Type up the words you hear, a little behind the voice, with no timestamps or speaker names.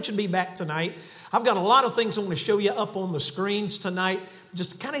Should be back tonight. I've got a lot of things I want to show you up on the screens tonight,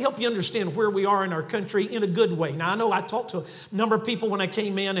 just to kind of help you understand where we are in our country in a good way. Now, I know I talked to a number of people when I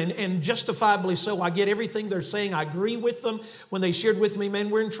came in, and justifiably so. I get everything they're saying. I agree with them when they shared with me,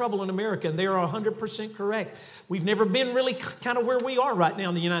 man, we're in trouble in America, and they are 100% correct. We've never been really kind of where we are right now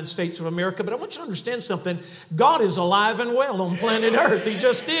in the United States of America, but I want you to understand something. God is alive and well on planet Earth. He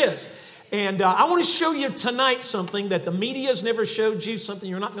just is. And I want to show you tonight something that the media's never showed you, something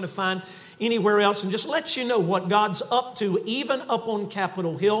you're not going to find anywhere else, and just let you know what God's up to, even up on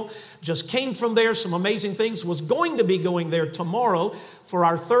Capitol Hill. Just came from there, some amazing things. Was going to be going there tomorrow for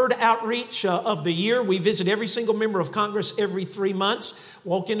our third outreach of the year. We visit every single member of Congress every 3 months,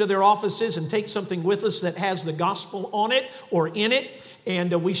 walk into their offices and take something with us that has the gospel on it or in it.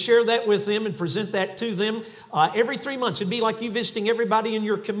 And we share that with them and present that to them every 3 months. It'd be like you visiting everybody in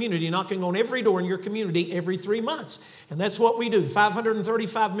your community, knocking on every door in your community every 3 months. And that's what we do.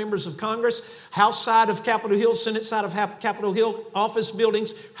 535 members of Congress, House side of Capitol Hill, Senate side of Capitol Hill, office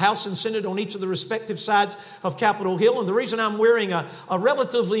buildings, House and Senate on each of the respective sides of Capitol Hill. And the reason I'm wearing a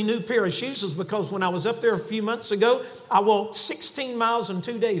relatively new pair of shoes is because when I was up there a few months ago, I walked 16 miles in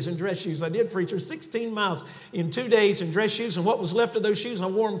 2 days in dress shoes. I did, preacher, 16 miles in 2 days in dress shoes. And what was left of those shoes, I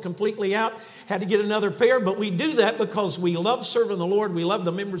wore them completely out. Had to get another pair. But we do that because we love serving the Lord. We love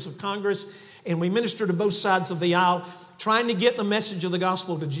the members of Congress. And we minister to both sides of the aisle, trying to get the message of the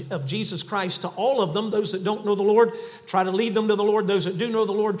gospel of Jesus Christ to all of them. Those that don't know the Lord, try to lead them to the Lord. Those that do know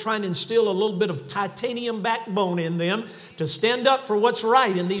the Lord, try and instill a little bit of titanium backbone in them to stand up for what's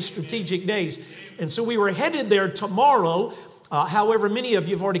right in these strategic days. And so we were headed there tomorrow. However, many of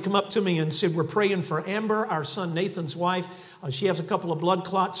you have already come up to me and said, we're praying for Amber, our son Nathan's wife. She has a couple of blood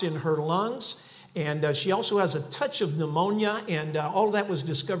clots in her lungs. And she also has a touch of pneumonia, and all of that was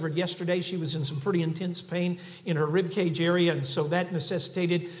discovered yesterday. She was in some pretty intense pain in her rib cage area, and so that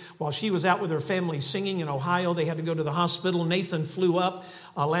necessitated, while she was out with her family singing in Ohio, they had to go to the hospital. Nathan flew up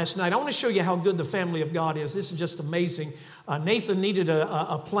last night. I want to show you how good the family of God is. This is just amazing. Nathan needed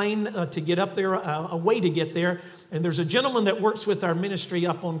a plane to get up there, a way to get there. And there's a gentleman that works with our ministry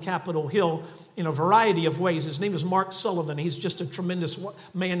up on Capitol Hill in a variety of ways. His name is Mark Sullivan. He's just a tremendous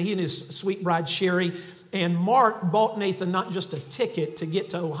man. He and his sweet bride, Sherry. And Mark bought Nathan not just a ticket to get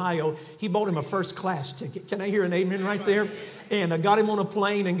to Ohio. He bought him a first-class ticket. Can I hear an amen right there? And got him on a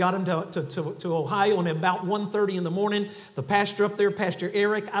plane and got him to Ohio. And about 1:30 in the morning, the pastor up there, Pastor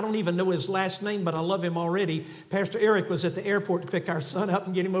Eric, I don't even know his last name, but I love him already. Pastor Eric was at the airport to pick our son up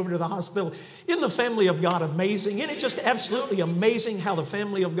and get him over to the hospital. Isn't the family of God amazing? Isn't it just absolutely amazing how the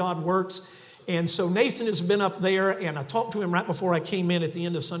family of God works? And so Nathan has been up there, and I talked to him right before I came in at the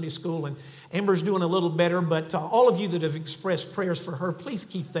end of Sunday school, and Amber's doing a little better, but all of you that have expressed prayers for her, please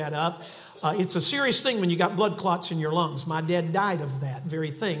keep that up. It's a serious thing when you got blood clots in your lungs. My dad died of that very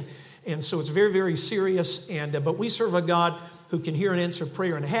thing, and so it's very, very serious, but we serve a God who can hear and answer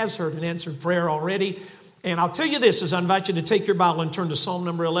prayer and has heard and answered prayer already. And I'll tell you this as I invite you to take your Bible and turn to Psalm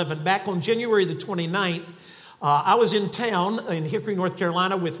number 11. Back on January the 29th, I was in town in Hickory, North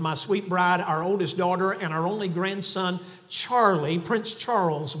Carolina with my sweet bride, our oldest daughter, and our only grandson, Charlie, Prince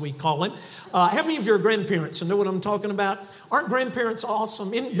Charles, we call him. How many of you are grandparents and know what I'm talking about? Aren't grandparents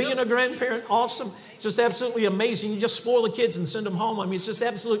awesome? Isn't being a grandparent awesome? It's just absolutely amazing. You just spoil the kids and send them home. I mean, it's just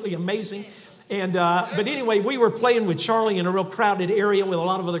absolutely amazing. And but anyway, we were playing with Charlie in a real crowded area with a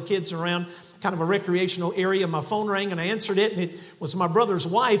lot of other kids around, kind of a recreational area. My phone rang and I answered it, and it was my brother's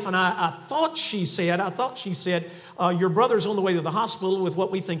wife. And I thought she said, your brother's on the way to the hospital with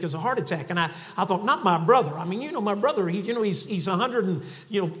what we think is a heart attack. And I thought, not my brother. I mean, my brother, he's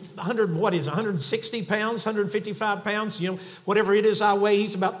 160 pounds, 155 pounds, whatever it is I weigh.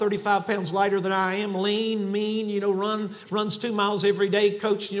 He's about 35 pounds lighter than I am, lean, mean, runs 2 miles every day,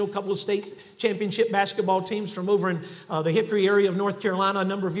 coached, a couple of state championship basketball teams from over in the Hickory area of North Carolina a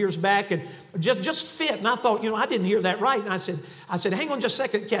number of years back, and just fit. And I thought, I didn't hear that right. And I said, hang on just a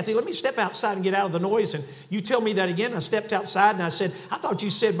second, Kathy, let me step outside and get out of the noise, and you tell me that again. I stepped outside and I said, I thought you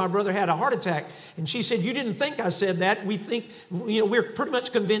said my brother had a heart attack. And she said, you didn't think I said that. We think, we're pretty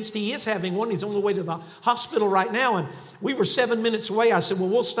much convinced he is having one. He's on the way to the hospital right now. And we were 7 minutes away. I said, well,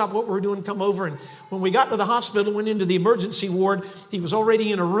 we'll stop what we're doing, come over. And when we got to the hospital, went into the emergency ward, he was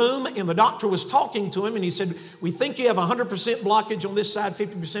already in a room, and the doctor was talking to him, and he said, we think you have 100% blockage on this side,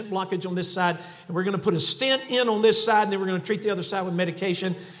 50% blockage on this side, and we're going to put a stent in on this side, and then we're going to treat the other side with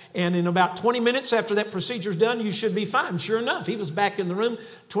medication. And in about 20 minutes after that procedure's done, you should be fine. Sure enough, he was back in the room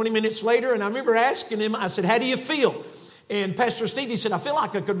 20 minutes later, and I remember asking him, I said, how do you feel? And Pastor Stevie said, I feel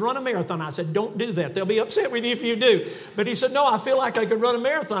like I could run a marathon. I said, don't do that. They'll be upset with you if you do. But he said, no, I feel like I could run a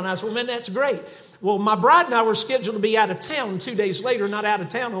marathon. I said, well, man, that's great. Well, my bride and I were scheduled to be out of town 2 days later, not out of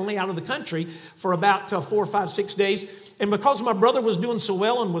town, only out of the country for about 4, 5, 6 days. And because my brother was doing so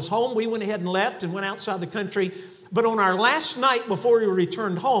well and was home, we went ahead and left and went outside the country. But on our last night before we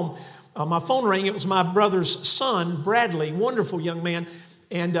returned home, my phone rang. It was my brother's son, Bradley, wonderful young man.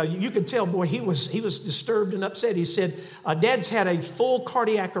 And you could tell, boy, he was disturbed and upset. He said, Dad's had a full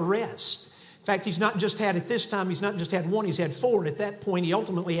cardiac arrest. In fact, he's not just had, at this time, he's not just had one, he's had 4. At that point, he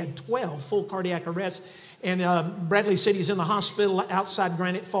ultimately had 12 full cardiac arrests. And Bradley said he's in the hospital outside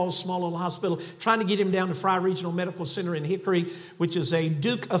Granite Falls, small little hospital, trying to get him down to Fry Regional Medical Center in Hickory, which is a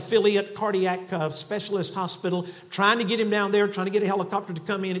Duke affiliate cardiac specialist hospital, trying to get him down there, trying to get a helicopter to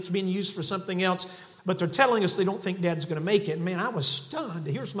come in. It's being used for something else. But they're telling us they don't think Dad's going to make it. Man, I was stunned.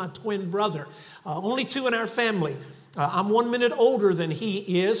 Here's my twin brother, only 2 in our family. I'm 1 minute older than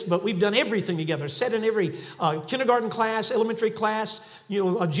he is, but we've done everything together. Sat in every kindergarten class, elementary class,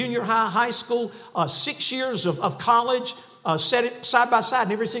 junior high, high school, 6 years of college. Sat it side by side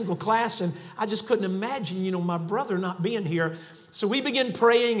in every single class, and I just couldn't imagine, my brother not being here. So we began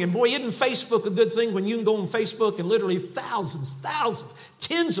praying, and boy, isn't Facebook a good thing when you can go on Facebook and literally thousands,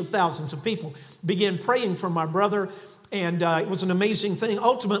 tens of thousands of people began praying for my brother, and it was an amazing thing.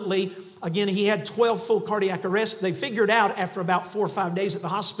 Ultimately, again, he had 12 full cardiac arrests. They figured out after about 4 or 5 days at the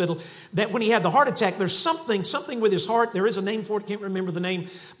hospital that when he had the heart attack, there's something with his heart. There is a name for it, can't remember the name,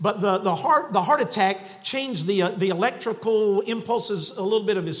 but the heart attack changed the electrical impulses a little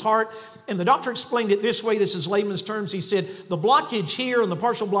bit of his heart. And the doctor explained it this way. This is layman's terms. He said, the blockage here and the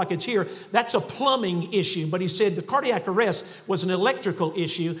partial blockage here, that's a plumbing issue. But he said the cardiac arrest was an electrical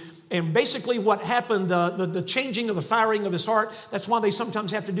issue. And basically what happened, the changing of the firing of his heart, that's why they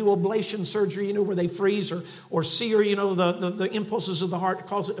sometimes have to do ablation surgery, where they freeze or sear, the impulses of the heart to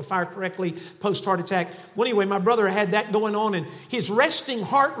cause it to fire correctly post-heart attack. Well, anyway, my brother had that going on, and his resting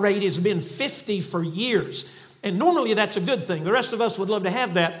heart rate has been 50 for years. And normally that's a good thing. The rest of us would love to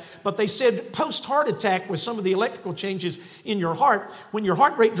have that. But they said post-heart attack with some of the electrical changes in your heart, when your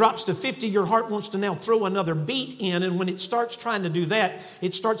heart rate drops to 50, your heart wants to now throw another beat in. And when it starts trying to do that,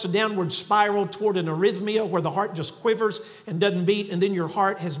 it starts a downward spiral toward an arrhythmia where the heart just quivers and doesn't beat. And then your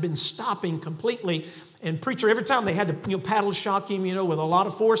heart has been stopping completely. And preacher, every time they had to paddle shock him, with a lot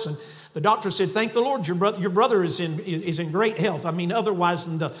of force. And the doctor said, thank the Lord, your brother is in great health. I mean, otherwise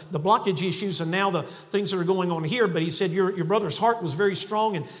than the blockage issues and now the things that are going on here. But he said your brother's heart was very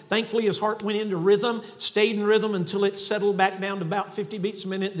strong, and thankfully his heart went into rhythm, stayed in rhythm until it settled back down to about 50 beats a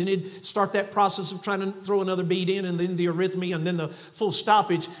minute. Then he'd start that process of trying to throw another beat in, and then the arrhythmia, and then the full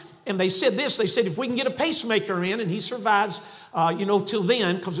stoppage. And they said if we can get a pacemaker in and he survives, till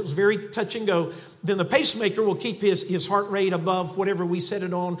then, because it was very touch and go, then the pacemaker will keep his heart rate above whatever we set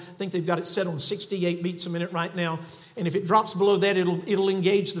it on. I think they've got it set on 68 beats a minute right now. And if it drops below that, it'll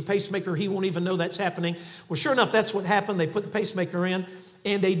engage the pacemaker. He won't even know that's happening. Well, sure enough, that's what happened. They put the pacemaker in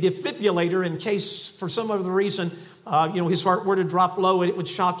and a defibrillator in case for some other reason, his heart were to drop low and it would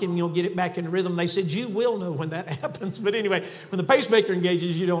shock him, get it back in rhythm. They said, you will know when that happens. But anyway, when the pacemaker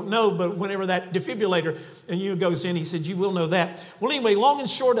engages, you don't know. But whenever that defibrillator goes in, he said, you will know that. Well, anyway, long and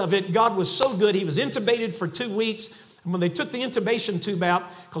short of it, God was so good. He was intubated for 2 weeks. And when they took the intubation tube out,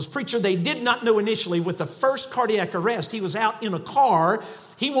 because preacher, they did not know initially with the first cardiac arrest, he was out in a car.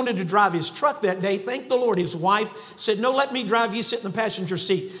 He wanted to drive his truck that day. Thank the Lord. His wife said, no, let me drive. You sit in the passenger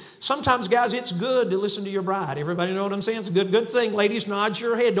seat. Sometimes, guys, it's good to listen to your bride. Everybody know what I'm saying? It's a good thing. Ladies, nod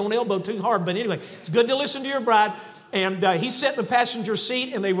your head. Don't elbow too hard. But anyway, it's good to listen to your bride. And he sat in the passenger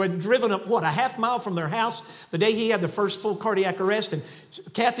seat, and they were driven up, a half mile from their house the day he had the first full cardiac arrest. And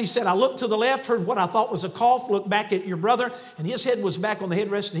Kathy said, I looked to the left, heard what I thought was a cough, looked back at your brother, and his head was back on the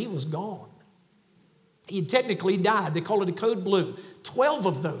headrest, and he was gone. He technically died. They call it a code blue. 12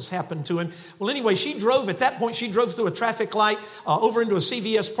 of those happened to him. Well, anyway, she drove through a traffic light over into a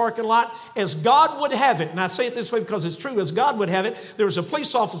CVS parking lot. As God would have it, and I say it this way because it's true, as God would have it, there was a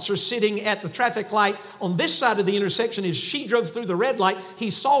police officer sitting at the traffic light on this side of the intersection. As she drove through the red light,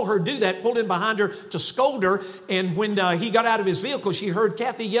 he saw her do that, pulled in behind her to scold her. And when he got out of his vehicle, she heard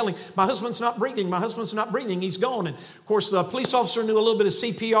Kathy yelling, my husband's not breathing, my husband's not breathing, he's gone. And of course, the police officer knew a little bit of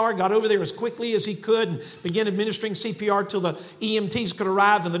CPR, got over there as quickly as he could and began administering CPR till the EMTs could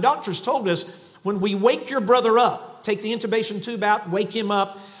arrive. And the doctors told us, when we wake your brother up, take the intubation tube out, wake him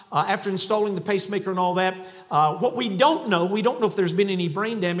up after installing the pacemaker and all that. What we don't know if there's been any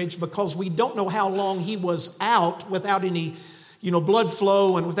brain damage because we don't know how long he was out without any, blood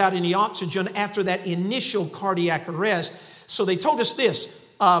flow and without any oxygen after that initial cardiac arrest. So they told us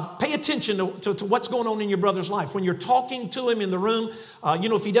this, pay attention to what's going on in your brother's life. When you're talking to him in the room,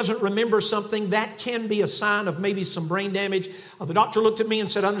 if he doesn't remember something, that can be a sign of maybe some brain damage. The doctor looked at me and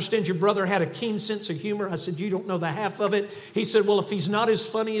said, I understand your brother had a keen sense of humor. I said, you don't know the half of it. He said, well, if he's not as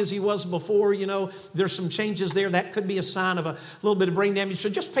funny as he was before, there's some changes there. That could be a sign of a little bit of brain damage. So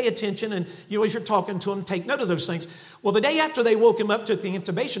just pay attention and, as you're talking to him, take note of those things. Well, the day after they woke him up, took the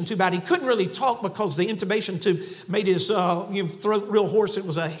intubation tube out, he couldn't really talk because the intubation tube made his throat real hoarse. It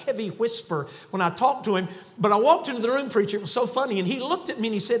was a heavy whisper when I talked to him. But I walked into the room, preacher. It was so funny. And he looked at me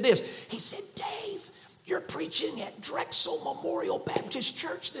and he said this. He said, Dave, you're preaching at Drexel Memorial Baptist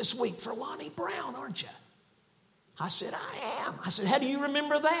Church this week for Lonnie Brown, aren't you? I said, I am. I said, how do you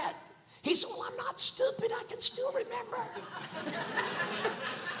remember that? He said, well, I'm not stupid. I can still remember.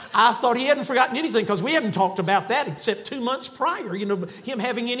 I thought he hadn't forgotten anything because we hadn't talked about that except 2 months prior, him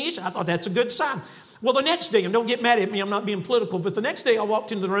having any issue. I thought that's a good sign. Well, the next day, and don't get mad at me, I'm not being political, but the next day I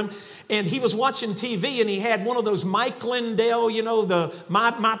walked into the room and he was watching TV and he had one of those Mike Lindell, the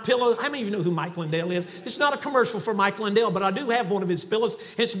My Pillow. How many of you know who Mike Lindell is? It's not a commercial for Mike Lindell, but I do have one of his pillows.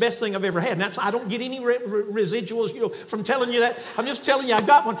 And it's the best thing I've ever had. And I don't get any residuals, from telling you that. I'm just telling you I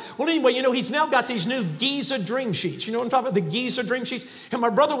got one. Well, anyway, he's now got these new Giza Dream Sheets. You know what I'm talking about? The Giza Dream Sheets. And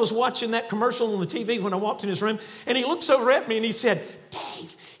my brother was watching that commercial on the TV when I walked in his room and he looks over at me and he said,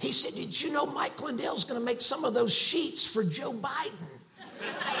 Dave, he said, did you know Mike Lindell's going to make some of those sheets for Joe Biden?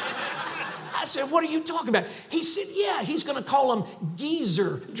 I said, what are you talking about? He said, yeah, he's going to call them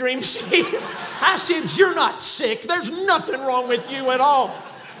Geezer Dream Sheets. I said, you're not sick. There's nothing wrong with you at all.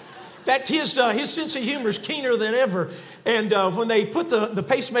 In fact, his sense of humor is keener than ever. And when they put the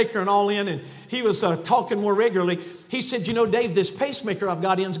pacemaker and all in, and he was talking more regularly, he said, Dave, this pacemaker I've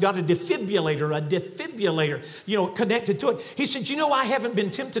got in's got a defibrillator, connected to it. He said, I haven't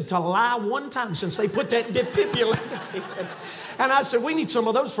been tempted to lie one time since they put that defibrillator in. And I said, we need some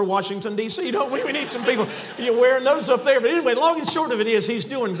of those for Washington, D.C., don't we? We need some people wearing those up there. But anyway, long and short of it is he's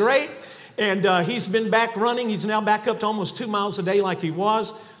doing great. And he's been back running. He's now back up to almost 2 miles a day like he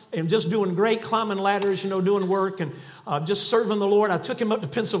was. And just doing great, climbing ladders, doing work and just serving the Lord. I took him up to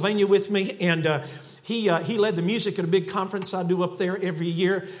Pennsylvania with me, and he led the music at a big conference I do up there every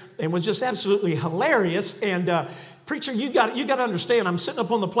year, and was just absolutely hilarious. And preacher, you got to understand, I'm sitting up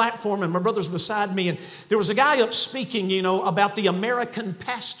on the platform, and my brother's beside me, and there was a guy up speaking, about the American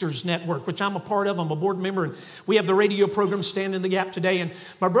Pastors Network, which I'm a part of. I'm a board member, and we have the radio program Stand in the Gap today. And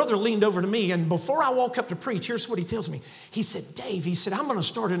my brother leaned over to me, and before I walk up to preach, here's what he tells me. He said, Dave, I'm going to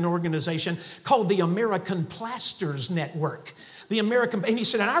start an organization called the American Pastors Network. And he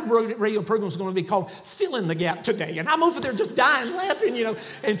said, and our radio program is going to be called Fill in the Gap today. And I'm over there just dying laughing,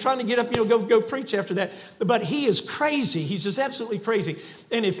 and trying to get up, go preach after that. But he is crazy. He's just absolutely crazy.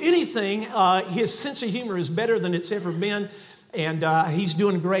 And if anything, his sense of humor is better than it's ever been. And he's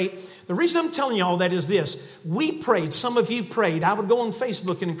doing great. The reason I'm telling you all that is this. We prayed. Some of you prayed. I would go on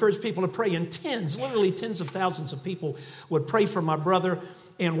Facebook and encourage people to pray. And literally tens of thousands of people would pray for my brother.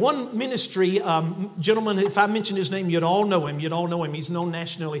 And one ministry gentleman, if I mention his name, you'd all know him. He's known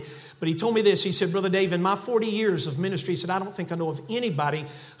nationally. But he told me this. He said, Brother Dave, in my 40 years of ministry, he said, I don't think I know of anybody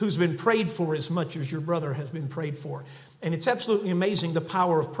who's been prayed for as much as your brother has been prayed for. And it's absolutely amazing, the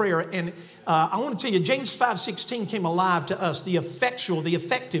power of prayer. And I want to tell you, James 5:16 came alive to us. The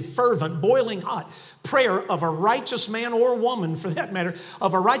effective, fervent, boiling hot prayer of a righteous man or woman, for that matter,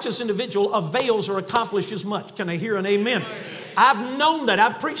 of a righteous individual avails or accomplishes much. Can I hear an amen? I've known that.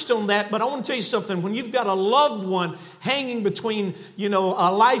 I've preached on that. But I want to tell you something. When you've got a loved one hanging between,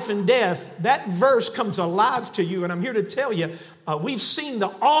 life and death, that verse comes alive to you. And I'm here to tell you, we've seen the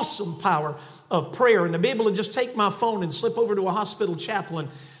awesome power of prayer. And to be able to just take my phone and slip over to a hospital chapel and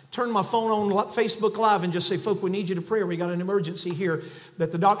turn my phone on Facebook Live and just say, folk, we need you to pray. We got an emergency here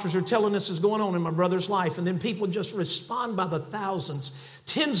that the doctors are telling us is going on in my brother's life. And then people just respond by the thousands,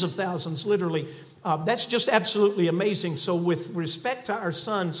 tens of thousands, literally. That's just absolutely amazing. So with respect to our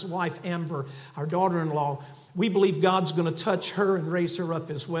son's wife, Amber, our daughter-in-law, we believe God's going to touch her and raise her up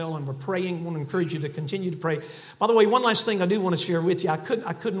as well. And we're praying. I want to encourage you to continue to pray. By the way, one last thing I do want to share with you. I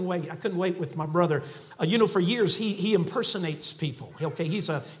couldn't wait. I couldn't wait with my brother. For years, he impersonates people. Okay, he's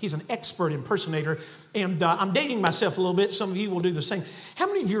an expert impersonator. And I'm dating myself a little bit. Some of you will do the same. How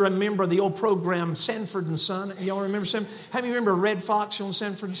many of you remember the old program Sanford and Son? Y'all remember some? How many remember Red Fox on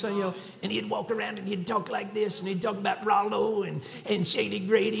Sanford and Son? And he'd walk around and he'd talk like this, and he'd talk about Rollo and Shady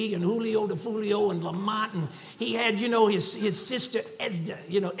Grady and Julio de Fulio and Lamont. And he had, his sister Esther,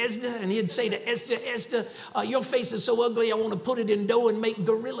 and he'd say to Esther, your face is so ugly, I want to put it in dough and make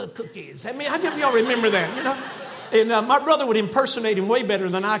gorilla cookies. How many of y'all remember that? And my brother would impersonate him way better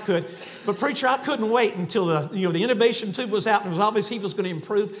than I could. But preacher, I couldn't wait until the intubation tube was out and it was obvious he was going to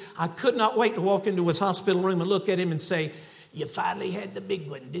improve. I could not wait to walk into his hospital room and look at him and say, "You finally had the big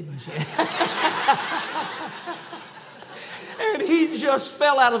one, didn't you?" And he just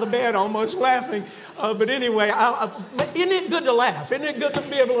fell out of the bed almost laughing. But anyway, isn't it good to laugh? Isn't it good to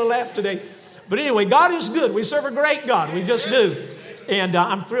be able to laugh today? But anyway, God is good. We serve a great God. We just do. And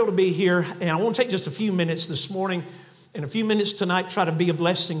I'm thrilled to be here. And I want to take just a few minutes this morning and a few minutes tonight, try to be a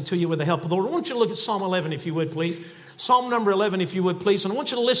blessing to you with the help of the Lord. I want you to look at Psalm 11, if you would, please. Psalm number 11, if you would, please. And I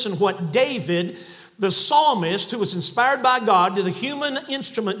want you to listen what David, the psalmist, who was inspired by God, to the human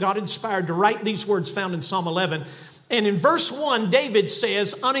instrument God inspired to write these words found in Psalm 11. And in verse 1, David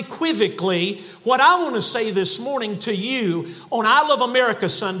says unequivocally what I want to say this morning to you on I Love America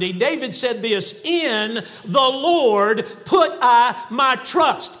Sunday. David said this, "In the Lord put I my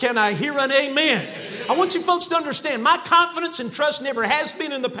trust." Can I hear an amen? I want you folks to understand, my confidence and trust never has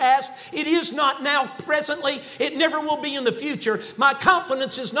been in the past. It is not now presently. It never will be in the future. My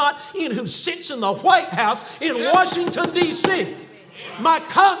confidence is not in who sits in the White House in Washington, D.C. My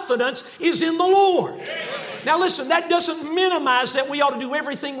confidence is in the Lord. Now listen, that doesn't minimize that we ought to do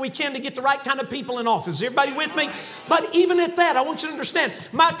everything we can to get the right kind of people in office. Is everybody with me? But even at that, I want you to understand,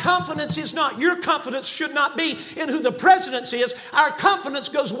 my confidence is not, your confidence should not be in who the president is. Our confidence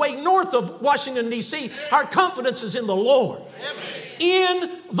goes way north of Washington, D.C. Our confidence is in the Lord. In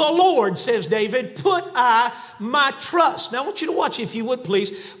the Lord, says David, put I my trust. Now I want you to watch, if you would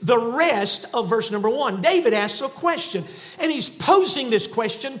please, the rest of verse number 1. David asks a question, and he's posing this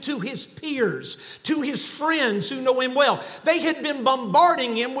question to his peers, to his friends who know him well. They had been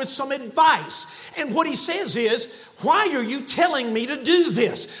bombarding him with some advice. And what he says is, "Why are you telling me to do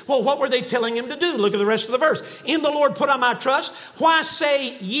this?" Well, what were they telling him to do? Look at the rest of the verse. "In the Lord put I my trust. Why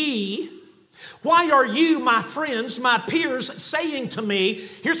say ye, why are you, my friends, my peers, saying to me,"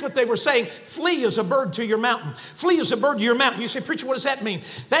 here's what they were saying, "Flee as a bird to your mountain." Flee as a bird to your mountain. You say, "Preacher, what does that mean?"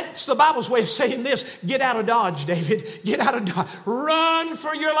 That's the Bible's way of saying this. Get out of Dodge, David. Get out of Dodge. Run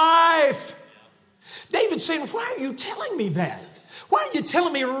for your life. David's saying, "Why are you telling me that? Why are you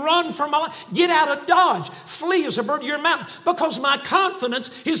telling me run for my life? Get out of Dodge. Flee as a bird to your mountain." Because my confidence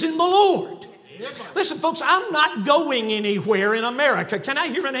is in the Lord. Listen, folks, I'm not going anywhere in America. Can I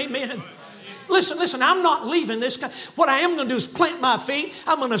hear an amen? Listen, I'm not leaving this. What I am going to do is plant my feet.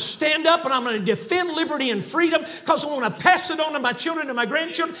 I'm going to stand up and I'm going to defend liberty and freedom because I want to pass it on to my children and my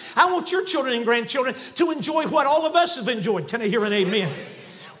grandchildren. I want your children and grandchildren to enjoy what all of us have enjoyed. Can I hear an amen?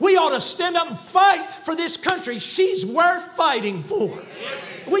 We ought to stand up and fight for this country. She's worth fighting for.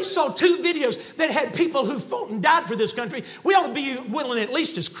 We saw 2 videos that had people who fought and died for this country. We ought to be willing, at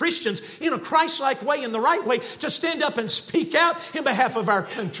least as Christians, in a Christ-like way, in the right way, to stand up and speak out in behalf of our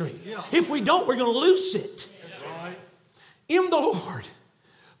country. If we don't, we're going to lose it. In the Lord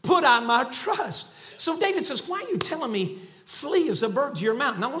put I my trust. So David says, "Why are you telling me flee as a bird to your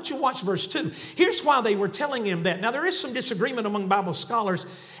mountain?" Now I want you to watch verse 2. Here's why they were telling him that. Now there is some disagreement among Bible scholars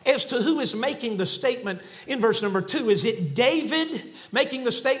as to who is making the statement in verse number 2. Is it David making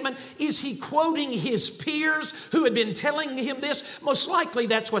the statement? Is he quoting his peers who had been telling him this? Most likely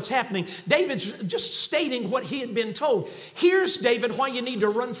that's what's happening. David's just stating what he had been told. Here's, David, why you need to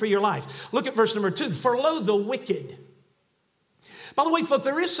run for your life. Look at verse number 2. "For lo, the wicked." By the way, folks,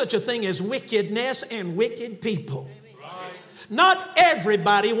 there is such a thing as wickedness and wicked people. Not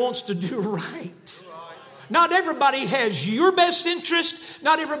everybody wants to do right. Not everybody has your best interest.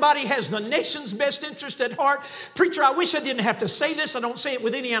 Not everybody has the nation's best interest at heart. Preacher, I wish I didn't have to say this. I don't say it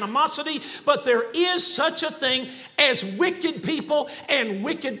with any animosity. But there is such a thing as wicked people and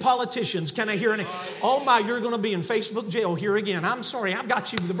wicked politicians. Can I hear any? Oh my, you're going to be in Facebook jail here again. I'm sorry, I've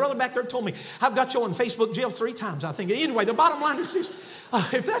got you. The brother back there told me, I've got you in Facebook jail 3 times, I think. Anyway, the bottom line is this.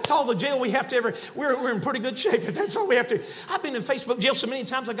 If that's all the jail we have to ever, we're in pretty good shape. If that's all we have to. I've been in Facebook jail so many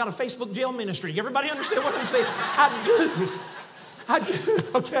times, I got a Facebook jail ministry. Everybody understand what I'm saying? I do,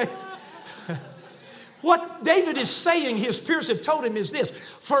 okay? What David is saying, his peers have told him, is this: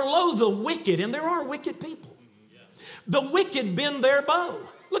 "For lo, the wicked," and there are wicked people, "the wicked bend their bow."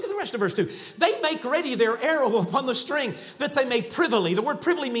 Look at the rest of verse 2. "They make ready their arrow upon the string, that they may privily," the word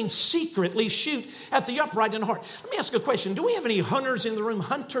privily means secretly, "shoot at the upright in heart." Let me ask a question. Do we have any hunters in the room?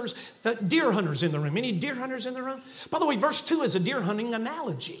 Hunters, deer hunters in the room? Any deer hunters in the room? By the way, verse 2 is a deer hunting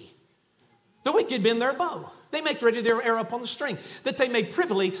analogy. "The wicked bend their bow. They make ready their arrow upon the string, that they may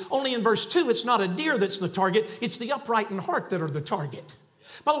privily." Only in verse 2, it's not a deer that's the target. It's the upright in heart that are the target.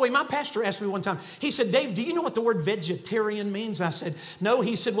 By the way, my pastor asked me one time, he said, "Dave, do you know what the word vegetarian means?" I said, "No."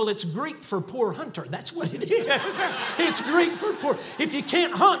 He said, "Well, it's Greek for poor hunter." That's what it is. It's Greek for poor. If you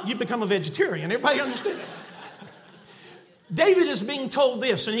can't hunt, you become a vegetarian. Everybody understand? David is being told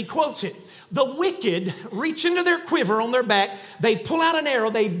this, and he quotes it. The wicked reach into their quiver on their back. They pull out an arrow.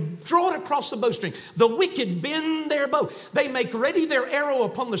 They draw it across the bowstring. The wicked bend their bow. They make ready their arrow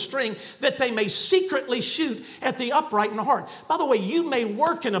upon the string that they may secretly shoot at the upright in the heart. By the way, you may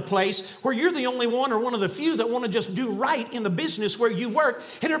work in a place where you're the only one or one of the few that want to just do right in the business where you work,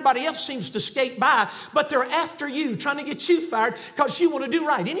 and everybody else seems to skate by, but they're after you, trying to get you fired because you want to do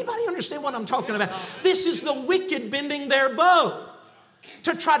right. Anybody understand what I'm talking about? This is the wicked bending their bow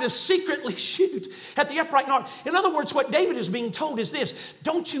to try to secretly shoot at the upright in heart. In other words, what David is being told is this: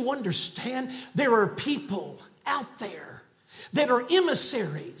 don't you understand? There are people out there that are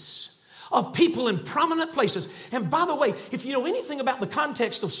emissaries of people in prominent places. And by the way, if you know anything about the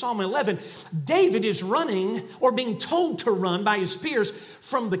context of Psalm 11, David is running or being told to run by his peers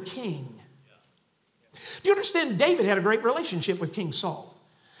from the king. Do you understand? David had a great relationship with King Saul.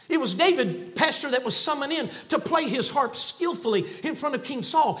 It was David, pastor, that was summoned in to play his harp skillfully in front of King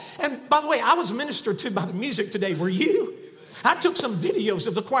Saul. And by the way, I was ministered to by the music today. Were you? I took some videos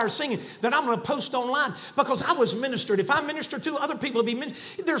of the choir singing that I'm going to post online because I was ministered. If I minister to, other people will be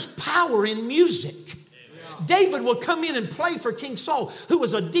ministered. There's power in music. David would come in and play for King Saul, who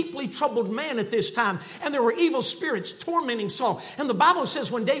was a deeply troubled man at this time. And there were evil spirits tormenting Saul. And the Bible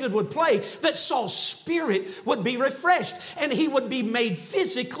says when David would play, that Saul's spirit would be refreshed and he would be made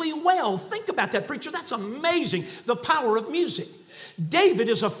physically well. Think about that, preacher. That's amazing, the power of music. David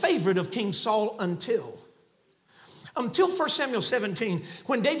is a favorite of King Saul until 1 Samuel 17,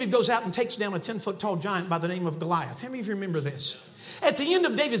 when David goes out and takes down a 10-foot tall giant by the name of Goliath. How many of you remember this? At the end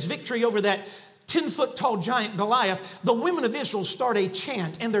of David's victory over that 10-foot tall giant Goliath, the women of Israel start a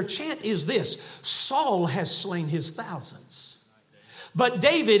chant, and their chant is this: Saul has slain his thousands, but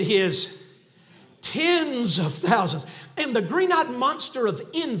David his tens of thousands. And the green-eyed monster of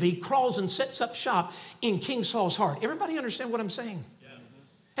envy crawls and sets up shop in King Saul's heart. Everybody understand what I'm saying?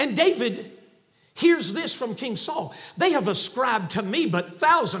 And David hears this from King Saul: they have ascribed to me but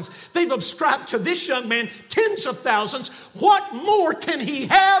thousands. They've ascribed to this young man tens of thousands. What more can he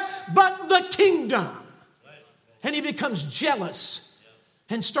have but the kingdom? And he becomes jealous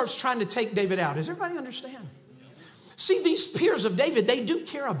and starts trying to take David out. Does everybody understand? See, these peers of David, they do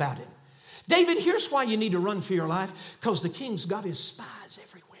care about him. David, here's why you need to run for your life: because the king's got his spies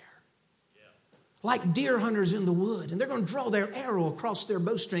everywhere. Like deer hunters in the wood, and they're going to draw their arrow across their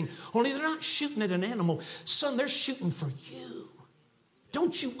bowstring. Only they're not shooting at an animal. Son, they're shooting for you.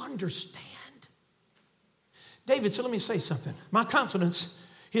 Don't you understand? David said, let me say something. My confidence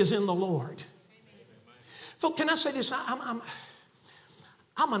is in the Lord. Folks, can I say this?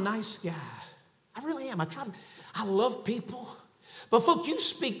 I'm a nice guy. I really am. I love people. But folks, you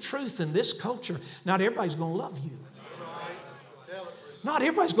speak truth in this culture. Not everybody's going to love you. Not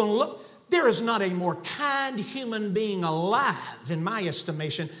everybody's going to love. There is not a more kind human being alive, in my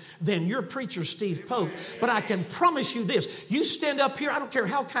estimation, than your preacher, Steve Pope. But I can promise you this: you stand up here, I don't care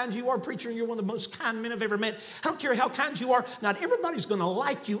how kind you are, preacher, and you're one of the most kind men I've ever met. I don't care how kind you are. Not everybody's going to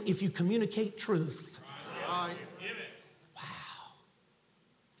like you if you communicate truth. Wow.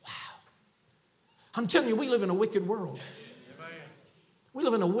 I'm telling you, we live in a wicked world. We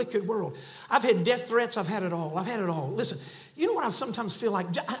live in a wicked world. I've had death threats. I've had it all. Listen, you know what I sometimes feel like?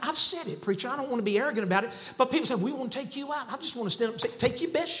 I've said it, preacher. I don't want to be arrogant about it. But people say, we want to take you out. I just want to stand up and say, take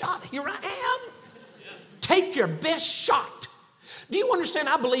your best shot. Here I am. Take your best shot. Do you understand?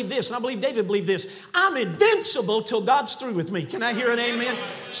 I believe this, and I believe David believed this. I'm invincible till God's through with me. Can I hear an amen?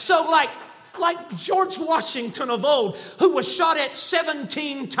 So like George Washington of old, who was shot at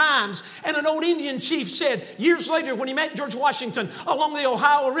 17 times. And an old Indian chief said years later when he met George Washington along the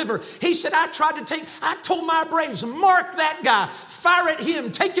Ohio River, he said, I told my braves, mark that guy, fire at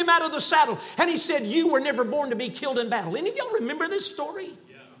him, take him out of the saddle. And he said, you were never born to be killed in battle. Any of y'all remember this story?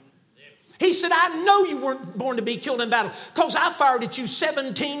 He said, I know you weren't born to be killed in battle because I fired at you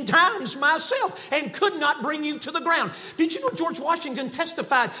 17 times myself and could not bring you to the ground. Did you know George Washington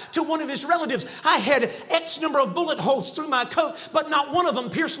testified to one of his relatives? I had X number of bullet holes through my coat, but not one of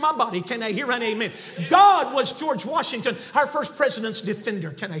them pierced my body. Can I hear an amen? God was George Washington, our first president's defender.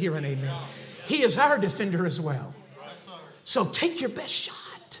 Can I hear an amen? He is our defender as well. So take your best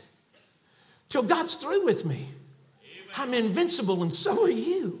shot till God's through with me. I'm invincible and so are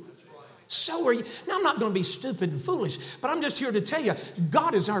you. So are you. Now, I'm not going to be stupid and foolish, but I'm just here to tell you,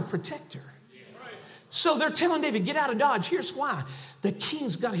 God is our protector. So they're telling David, get out of Dodge. Here's why. The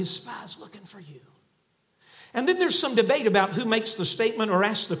king's got his spies looking for you. And then there's some debate about who makes the statement or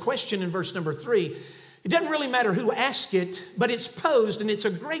asks the question in verse number 3. It doesn't really matter who asked it, but it's posed, and it's a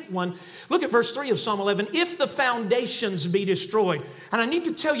great one. Look at verse 3 of Psalm 11. If the foundations be destroyed. And I need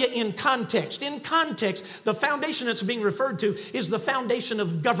to tell you in context, the foundation that's being referred to is the foundation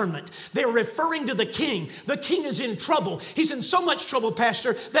of government. They're referring to the king. The king is in trouble. He's in so much trouble,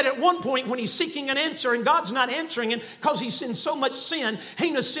 Pastor, that at one point when he's seeking an answer and God's not answering him because he's in so much sin,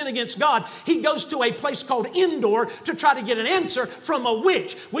 heinous sin against God, he goes to a place called Endor to try to get an answer from a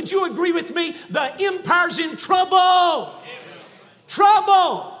witch. Would you agree with me? The empire's in trouble.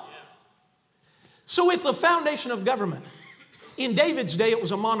 Trouble. So if the foundation of government, in David's day it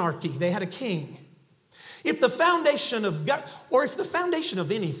was a monarchy. They had a king. If the foundation of or if the foundation of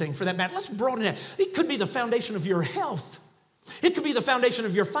anything for that matter, let's broaden it. It could be the foundation of your health. It could be the foundation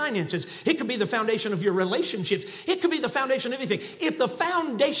of your finances. It could be the foundation of your relationships. It could be the foundation of anything. If the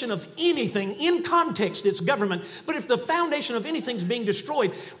foundation of anything, in context, it's government, but if the foundation of anything is being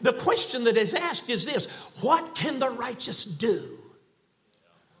destroyed, the question that is asked is this: what can the righteous do?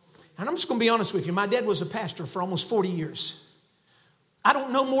 And I'm just going to be honest with you. My dad was a pastor for almost 40 years. I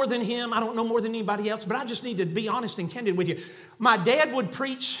don't know more than him. I don't know more than anybody else, but I just need to be honest and candid with you. My dad would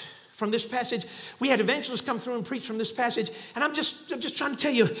preach from this passage. We had evangelists come through and preach from this passage. And I'm just trying to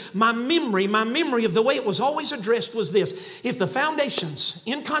tell you, my memory of the way it was always addressed was this: if the foundations,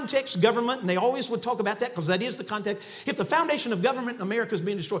 in context, government, and they always would talk about that because that is the context. If the foundation of government in America is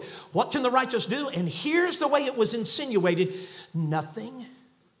being destroyed, what can the righteous do? And here's the way it was insinuated: nothing.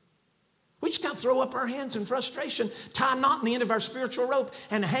 We just got to throw up our hands in frustration, tie a knot in the end of our spiritual rope,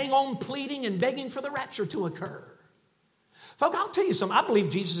 and hang on pleading and begging for the rapture to occur. Folks, I'll tell you something. I believe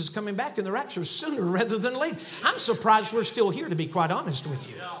Jesus is coming back in the rapture sooner rather than later. I'm surprised we're still here, to be quite honest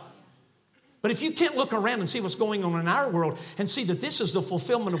with you. But if you can't look around and see what's going on in our world and see that this is the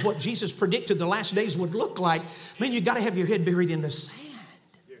fulfillment of what Jesus predicted the last days would look like, man, you've got to have your head buried in the sand.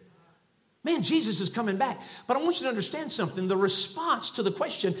 Man, Jesus is coming back. But I want you to understand something. The response to the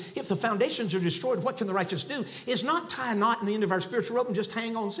question, if the foundations are destroyed, what can the righteous do, is not tie a knot in the end of our spiritual rope and just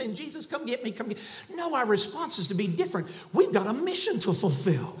hang on saying, Jesus, come get me, come get me. No, our response is to be different. We've got a mission to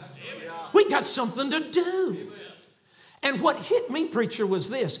fulfill. We've got something to do. And what hit me, preacher, was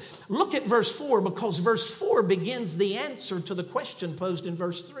this. Look at verse 4, because verse 4 begins the answer to the question posed in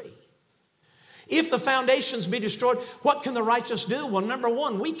verse 3. If the foundations be destroyed, what can the righteous do? Well, number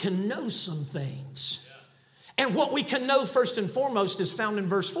one, we can know some things. And what we can know first and foremost is found in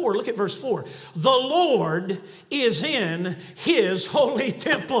verse 4. Look at verse 4. The Lord is in his holy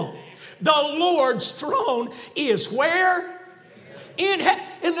temple. The Lord's throne is where? In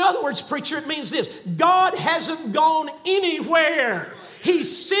other words, preacher, it means this: God hasn't gone anywhere. He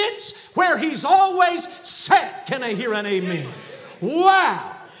sits where he's always sat. Can I hear an amen?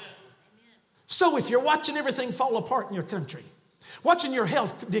 Wow. So if you're watching everything fall apart in your country, watching your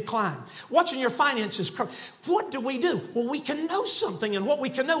health decline, watching your finances crumble, what do? Well, we can know something, and what we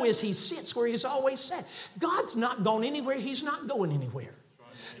can know is he sits where he's always sat. God's not gone anywhere. He's not going anywhere.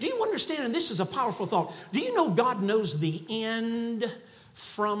 Do you understand? And this is a powerful thought. Do you know God knows the end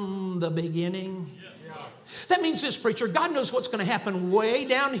from the beginning? That means this, preacher: God knows what's going to happen way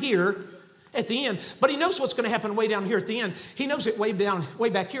down here at the end, but he knows what's going to happen way down here at the end. He knows it way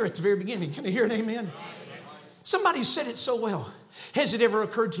back here at the very beginning. Can you hear an amen? Somebody said it so well. Has it ever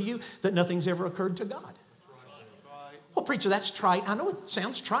occurred to you that nothing's ever occurred to God? Well, preacher, that's trite. I know it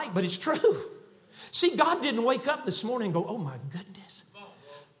sounds trite, but it's true. See, God didn't wake up this morning and go, oh my goodness.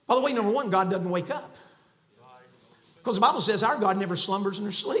 By the way, number one, God doesn't wake up, because the Bible says our God never slumbers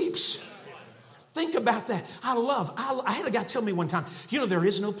nor sleeps. Think about that. I had a guy tell me one time, there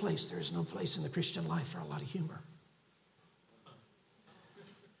is no place in the Christian life for a lot of humor.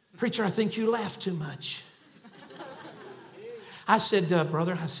 Preacher, I think you laugh too much. I said,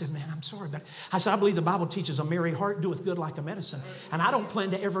 brother, man, I'm sorry, but I said, I believe the Bible teaches a merry heart doeth good like a medicine, and I don't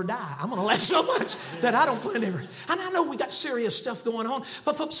plan to ever die. I'm going to laugh so much that I don't plan to ever. And I know we got serious stuff going on,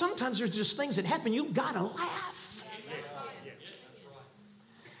 but folks, sometimes there's just things that happen. You got to laugh.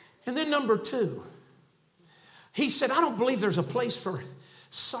 And then number two, he said, I don't believe there's a place for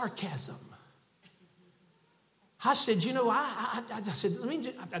sarcasm. I said, I said,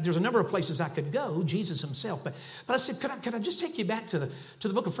 there's a number of places I could go, Jesus himself. But I said, could I just take you back to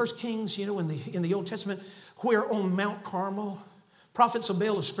the book of 1 Kings, in the Old Testament, where on Mount Carmel, prophets of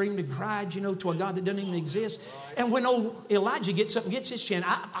Baal have screamed and cried, to a God that doesn't even exist. And when old Elijah gets up and gets his chance,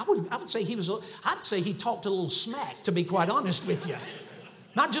 I'd say he talked a little smack, to be quite honest with you.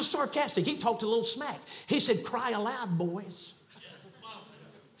 Not just sarcastic. He talked a little smack. He said, cry aloud, boys.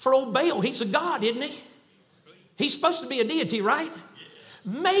 For old Baal, he's a god, isn't he? He's supposed to be a deity, right?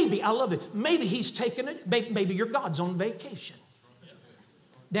 Maybe, I love it. Maybe he's taking it. Maybe your God's on vacation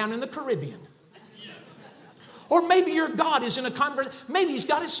down in the Caribbean. Or maybe your God is in a conversation. Maybe he's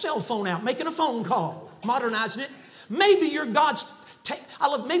got his cell phone out making a phone call, modernizing it. Maybe your God's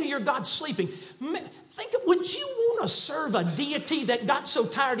maybe your God's sleeping. Would you want to serve a deity that got so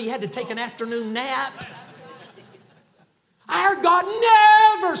tired he had to take an afternoon nap? Our God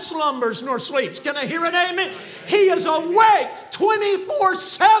never slumbers nor sleeps. Can I hear an amen? He is awake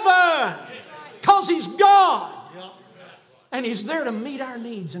 24/7 because he's God. And he's there to meet our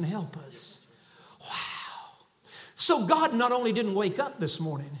needs and help us. Wow. So God not only didn't wake up this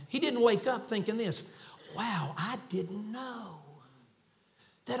morning, he didn't wake up thinking this, wow, I didn't know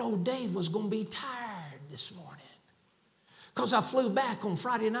that old Dave was going to be tired this morning. Because I flew back on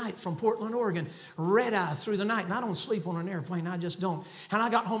Friday night from Portland, Oregon, red-eye through the night. And I don't sleep on an airplane. I just don't. And I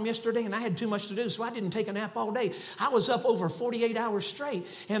got home yesterday and I had too much to do, so I didn't take a nap all day. I was up over 48 hours straight.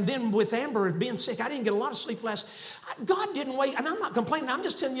 And then with Amber being sick, I didn't get a lot of sleep God didn't wake, and I'm not complaining. I'm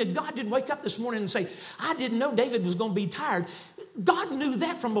just telling you, God didn't wake up this morning and say, I didn't know David was going to be tired. God knew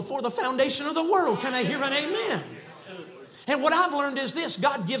that from before the foundation of the world. Can I hear an amen? And what I've learned is this,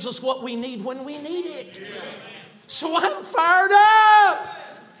 God gives us what we need when we need it. So I'm fired up.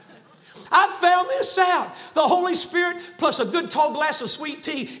 I found this out. The Holy Spirit plus a good tall glass of sweet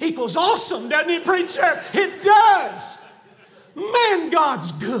tea equals awesome, doesn't it, preacher? It does. Man,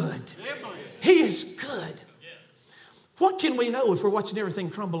 God's good. He is good. What can we know if we're watching everything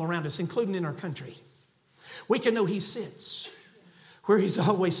crumble around us, including in our country? We can know he sits where he's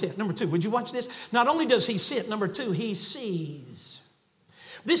always sit. Number two, would you watch this? Not only does he sit, number two, he sees.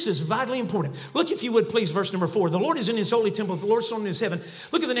 This is vitally important. Look, if you would, please, verse number 4. The Lord is in his holy temple. The Lord's throne in his heaven.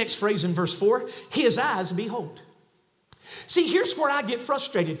 Look at the next phrase in verse 4. His eyes behold. See, here's where I get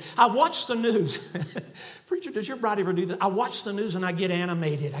frustrated. I watch the news. Preacher, does your bride ever do that? I watch the news and I get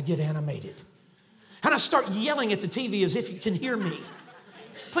animated. And I start yelling at the TV as if you can hear me.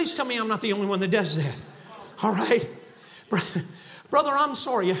 Please tell me I'm not the only one that does that. All right? Brother, I'm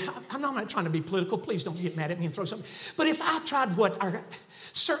sorry. I'm not trying to be political. Please don't get mad at me and throw something. But if I tried what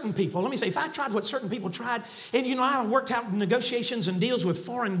certain people tried, and I worked out negotiations and deals with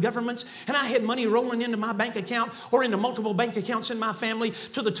foreign governments, and I had money rolling into my bank account or into multiple bank accounts in my family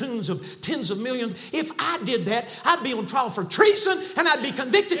to the tunes of tens of millions. If I did that, I'd be on trial for treason and I'd be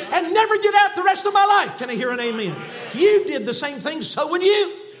convicted and never get out the rest of my life. Can I hear an amen? If you did the same thing, so would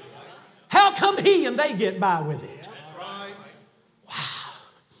you. How come he and they get by with it?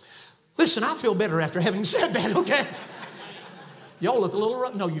 Listen, I feel better after having said that, okay? Y'all look a little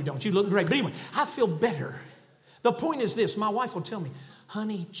rough. No, you don't. You look great. But anyway, I feel better. The point is this. My wife will tell me,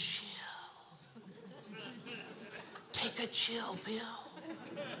 honey, chill. Take a chill pill.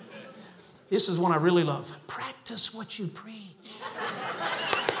 This is one I really love. Practice what you preach.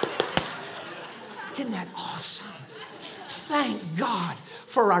 Isn't that awesome? Thank God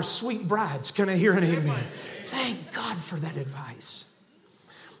for our sweet brides. Can I hear an amen? Thank God for that advice.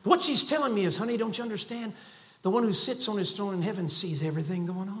 What she's telling me is, honey, don't you understand? The one who sits on his throne in heaven sees everything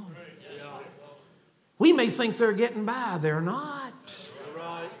going on. We may think they're getting by. They're not.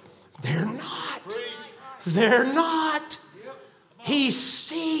 They're not. They're not. He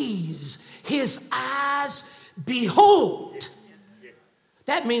sees. His eyes behold.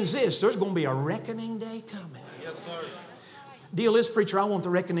 That means this. There's going to be a reckoning day coming. Yes, sir. Deal is, preacher, I want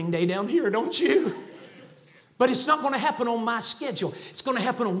the reckoning day down here, don't you? But it's not going to happen on my schedule. It's going to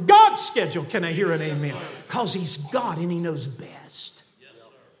happen on God's schedule. Can I hear an amen? Because he's God and he knows best.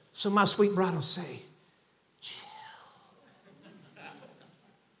 So my sweet bride will say, chill.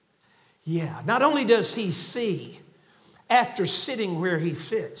 Yeah, not only does he see after sitting where he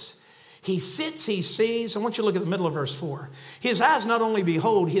sits, he sees. I want you to look at the middle of verse 4. His eyes not only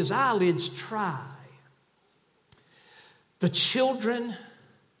behold, his eyelids try the children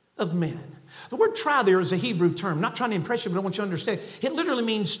of men. The word try there is a Hebrew term. I'm not trying to impress you, but I want you to understand. It literally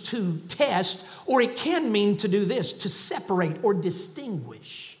means to test, or it can mean to do this, to separate or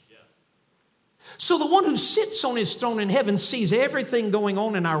distinguish. Yeah. So the one who sits on his throne in heaven sees everything going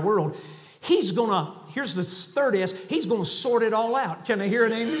on in our world. He's going to, here's the third S, he's going to sort it all out. Can I hear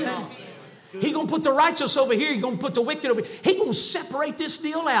an amen? Yeah. He's going to put the righteous over here. He's going to put the wicked over here. He's going to separate this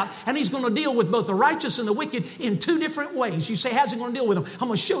deal out. And he's going to deal with both the righteous and the wicked in two different ways. You say, how's he going to deal with them? I'm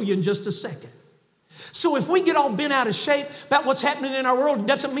going to show you in just a second. So if we get all bent out of shape about what's happening in our world, it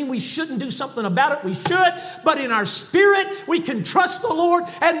doesn't mean we shouldn't do something about it. We should. But in our spirit, we can trust the Lord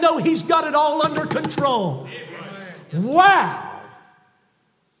and know he's got it all under control. Wow.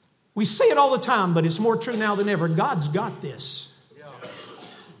 We say it all the time, but it's more true now than ever. God's got this.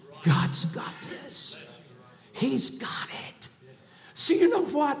 God's got this. He's got it. So you know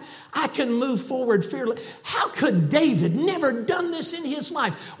what? I can move forward fearlessly. How could David, never done this in his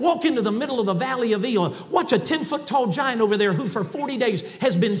life, walk into the middle of the valley of Elah, watch a 10-foot tall giant over there who for 40 days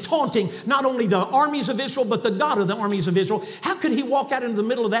has been taunting not only the armies of Israel, but the God of the armies of Israel? How could he walk out into the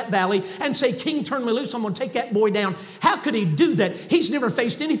middle of that valley and say, King, turn me loose, I'm going to take that boy down? How could he do that? He's never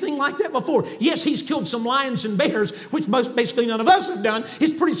faced anything like that before. Yes, he's killed some lions and bears, which basically none of us have done.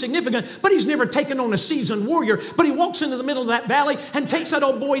 It's pretty significant, but he's never taken on a seasoned warrior. But he walks into the middle of that valley and takes that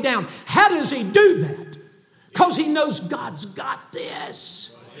old boy down. How does he do that? Because he knows God's got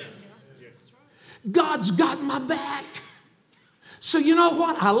this. God's got my back. So you know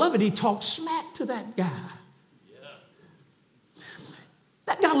what? I love it. He talked smack to that guy.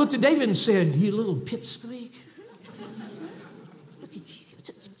 That guy looked at David and said, you little pipsqueak. Look at you.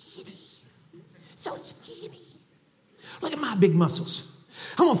 So skinny. So skinny. Look at my big muscles.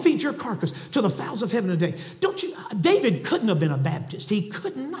 I'm going to feed your carcass to the fowls of heaven today. Don't you? David couldn't have been a Baptist. He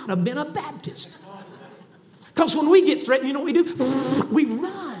could not have been a Baptist. Because when we get threatened, you know what we do? We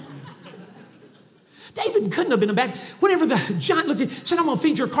run. David couldn't have been a Baptist. Whenever the giant looked at him, said, I'm going to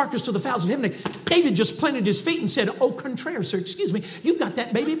feed your carcass to the fowls of heaven today, David just planted his feet and said, oh, contraire, sir, excuse me, you got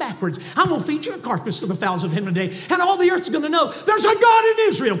that baby backwards. I'm going to feed your carcass to the fowls of heaven today. And all the earth's going to know there's a God in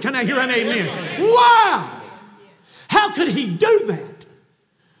Israel. Can I hear an amen? Wow. How could he do that?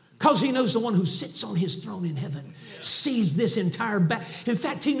 Because he knows the one who sits on his throne in heaven sees this entire battle. In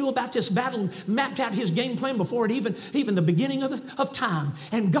fact, he knew about this battle and mapped out his game plan before it even the beginning of time.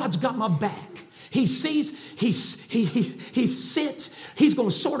 And God's got my back. He sees, he sits, he's going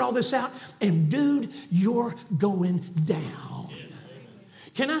to sort all this out. And dude, you're going down.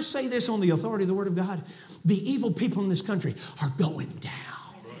 Can I say this on the authority of the Word of God? The evil people in this country are going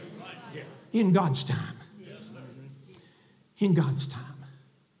down. In God's time. In God's time.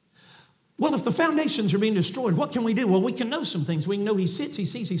 Well, if the foundations are being destroyed, what can we do? Well, we can know some things. We can know he sits, he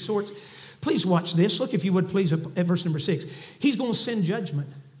sees, he sorts. Please watch this. Look, if you would, please, at verse number 6. He's going to send judgment.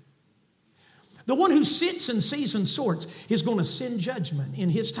 The one who sits and sees and sorts is going to send judgment in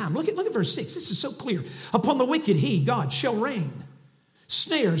his time. Look at verse 6. This is so clear. Upon the wicked, he, God, shall rain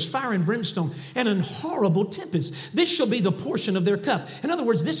snares, fire and brimstone, and an horrible tempest. This shall be the portion of their cup. In other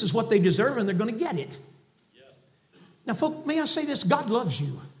words, this is what they deserve, and they're going to get it. Now, folks, may I say this? God loves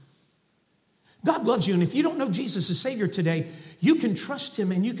you. God loves you, and if you don't know Jesus as Savior today, you can trust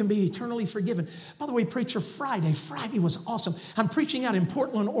Him and you can be eternally forgiven. By the way, preacher, Friday was awesome. I'm preaching out in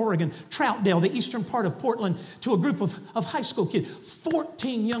Portland, Oregon, Troutdale, the eastern part of Portland, to a group of high school kids.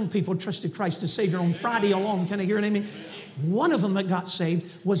 14 young people trusted Christ as Savior on Friday alone. Can I hear an amen? One of them that got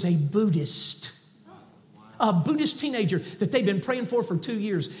saved was a Buddhist teenager that they've been praying for 2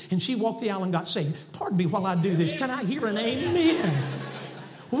 years, and she walked the aisle and got saved. Pardon me while I do this. Can I hear an amen?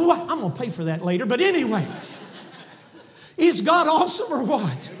 What? I'm going to pay for that later. But anyway, is God awesome or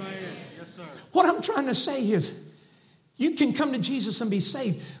what? Yes, sir. What I'm trying to say is you can come to Jesus and be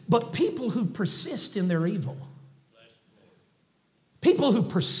saved, but people who persist in their evil, people who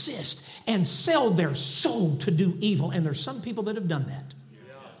persist and sell their soul to do evil, and there's some people that have done that.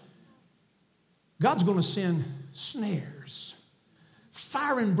 God's going to send snares,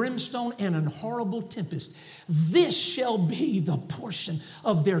 fire and brimstone, and an horrible tempest. This shall be the portion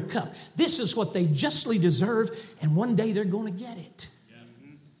of their cup. This is what they justly deserve, and one day they're going to get it.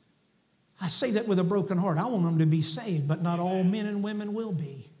 I say that with a broken heart. I want them to be saved, but not all men and women will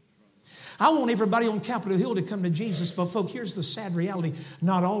be. I want everybody on Capitol Hill to come to Jesus, but folks, here's the sad reality.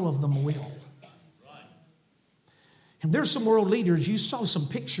 Not all of them will. And there's some world leaders. You saw some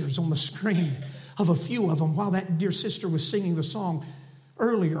pictures on the screen of a few of them while that dear sister was singing the song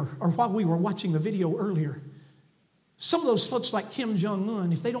earlier, or while we were watching the video earlier. Some of those folks like Kim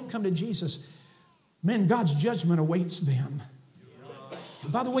Jong-un, if they don't come to Jesus, man, God's judgment awaits them.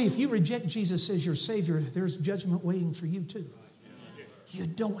 And by the way, if you reject Jesus as your Savior, there's judgment waiting for you too. You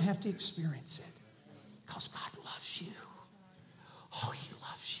don't have to experience it because God loves you. Oh, He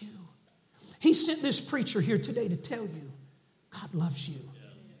loves you. He sent this preacher here today to tell you God loves you.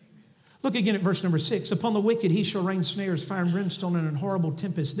 Look again at verse number 6. Upon the wicked he shall rain snares, fire and brimstone, and an horrible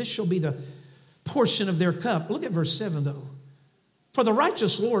tempest. This shall be the portion of their cup. Look at verse 7 though. For the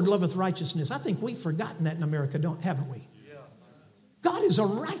righteous Lord loveth righteousness. I think we've forgotten that in America, haven't we? God is a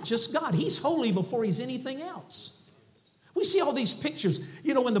righteous God. He's holy before He's anything else. We see all these pictures,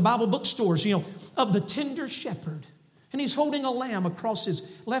 in the Bible bookstores, of the tender shepherd. And he's holding a lamb across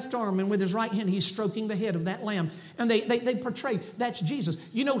his left arm, and with his right hand, he's stroking the head of that lamb. And they portray that's Jesus.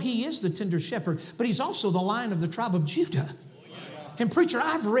 He is the tender shepherd, but He's also the Lion of the tribe of Judah. And preacher,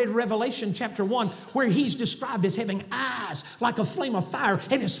 I've read Revelation chapter 1 where he's described as having eyes like a flame of fire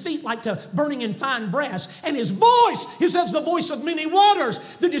and his feet like to burning in fine brass and his voice is as the voice of many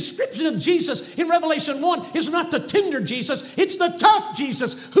waters. The description of Jesus in Revelation 1 is not the tender Jesus, it's the tough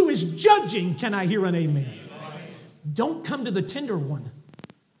Jesus who is judging. Can I hear an amen? Don't come to the tender one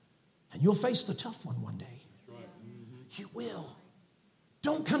and you'll face the tough one day. You will.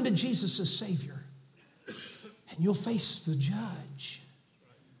 Don't come to Jesus as Savior and you'll face the judge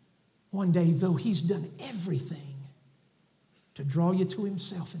one day, though he's done everything to draw you to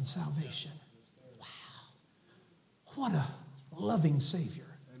himself in salvation. Wow. What a loving Savior.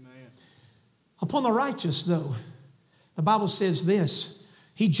 Amen. Upon the righteous, though, the Bible says this,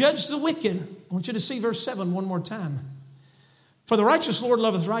 he judged the wicked. I want you to see verse 7 one more time. For the righteous Lord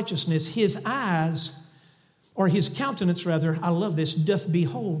loveth righteousness. His eyes, or his countenance rather, I love this, doth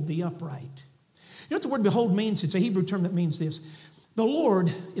behold the upright. You know what the word behold means? It's a Hebrew term that means this. The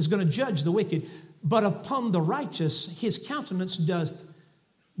Lord is going to judge the wicked, but upon the righteous, his countenance doth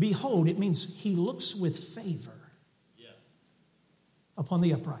behold. It means he looks with favor upon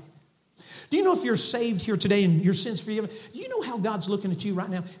the upright. Do you know if you're saved here today and your sins forgiven? Do you know how God's looking at you right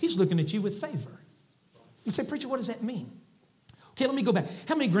now? He's looking at you with favor. You say, preacher, what does that mean? Okay, let me go back.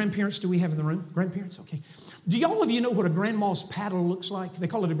 How many grandparents do we have in the room? Grandparents? Okay. Do all of you know what a grandma's paddle looks like? They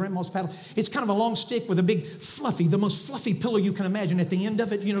call it a grandma's paddle. It's kind of a long stick with a big fluffy, the most fluffy pillow you can imagine at the end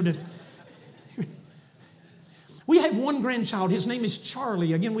of it. We have one grandchild. His name is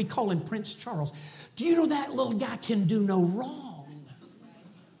Charlie. Again, we call him Prince Charles. Do you know that little guy can do no wrong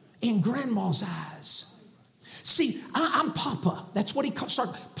in grandma's eyes? See, I'm Papa. That's what he calls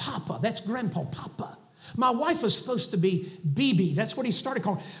Papa. That's Grandpa, Papa. My wife was supposed to be BB. That's what he started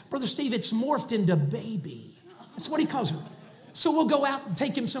calling. Brother Steve, it's morphed into baby. That's what he calls her. So we'll go out and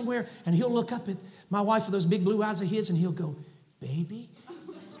take him somewhere, and he'll look up at my wife with those big blue eyes of his, and he'll go, baby,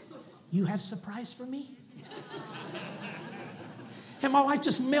 you have a surprise for me? And my wife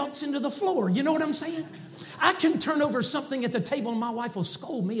just melts into the floor. You know what I'm saying? I can turn over something at the table, and my wife will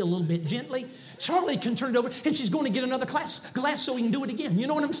scold me a little bit gently. Charlie can turn it over, and she's going to get another glass so he can do it again. You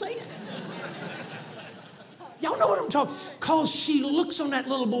know what I'm saying? Y'all know what I'm talking about? Because she looks on that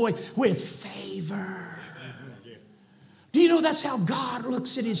little boy with favor. Do you know that's how God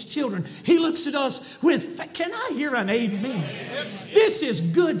looks at his children? He looks at us with, can I hear an amen? This is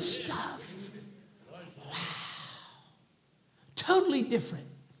good stuff. Wow. Totally different.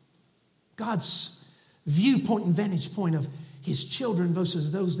 God's viewpoint and vantage point of his children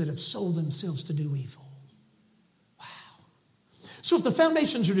versus those that have sold themselves to do evil. Wow. So if the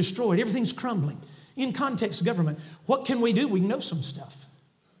foundations are destroyed, everything's crumbling. In context government, what can we do? We know some stuff.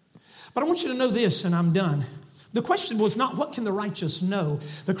 But I want you to know this, and I'm done. The question was not what can the righteous know?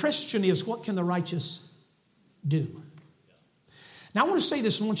 The question is what can the righteous do? Now I want to say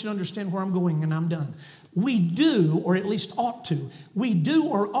this and I want you to understand where I'm going, and I'm done. We do, or at least ought to. We do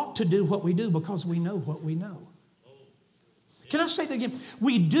or ought to do what we do because we know what we know. Can I say that again?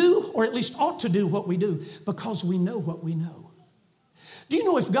 We do, or at least ought to do what we do because we know what we know. Do you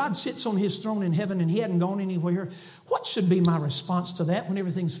know if God sits on his throne in heaven and he hadn't gone anywhere, what should be my response to that when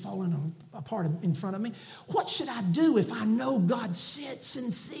everything's falling apart in front of me? What should I do if I know God sits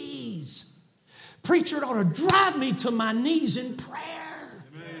and sees? Preacher, it ought to drive me to my knees in prayer.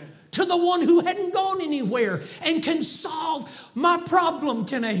 Amen. To the one who hadn't gone anywhere and can solve my problem.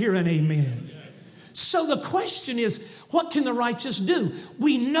 Can I hear an amen? So the question is, what can the righteous do?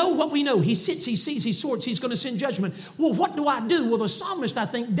 We know what we know. He sits, he sees, he sorts, he's going to send judgment. Well, what do I do? Well, the psalmist, I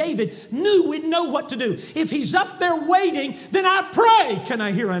think, David, knew we'd know what to do. If he's up there waiting, then I pray. Can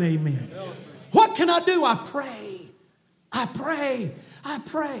I hear an amen? What can I do? I pray. I pray. I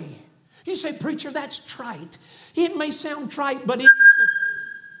pray. You say, preacher, that's trite. It may sound trite, but it is.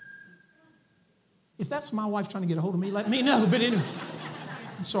 If that's my wife trying to get a hold of me, let me know. But anyway.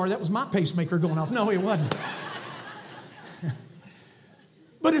 I'm sorry, that was my pacemaker going off. No, it wasn't.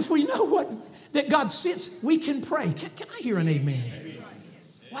 But if we know that God sits, we can pray. Can I hear an amen?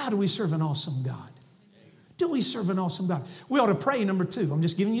 Wow, do we serve an awesome God? Do we serve an awesome God? We ought to pray, number 2. I'm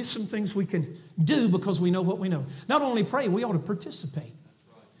just giving you some things we can do because we know what we know. Not only pray, we ought to participate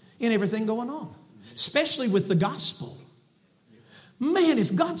in everything going on, especially with the gospel. Man,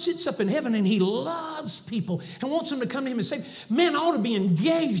 if God sits up in heaven and he loves people and wants them to come to him and say, man, I ought to be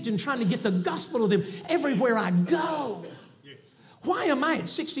engaged in trying to get the gospel to them everywhere I go. Why am I at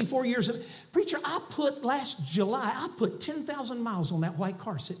 64 years of preacher? Last July, I put 10,000 miles on that white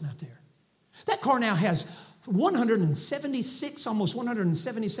car sitting out there. That car now has 176, almost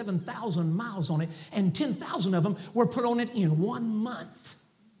 177,000 miles on it, and 10,000 of them were put on it in 1 month.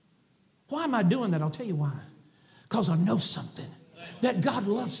 Why am I doing that? I'll tell you why. Because I know something. that God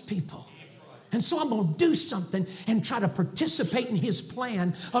loves people. And so I'm going to do something and try to participate in his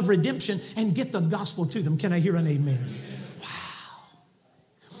plan of redemption and get the gospel to them. Can I hear an amen? Wow.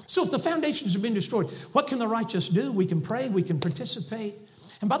 So if the foundations have been destroyed, what can the righteous do? We can pray, we can participate.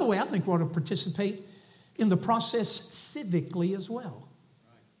 And by the way, I think we ought to participate in the process civically as well.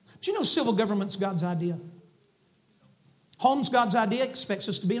 Do you know civil government's God's idea? Home's God's idea, expects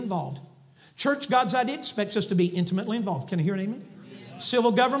us to be involved. Church, God's idea, expects us to be intimately involved. Can I hear an amen?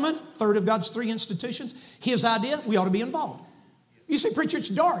 Civil government, third of God's three institutions. His idea, we ought to be involved. You say, preacher, it's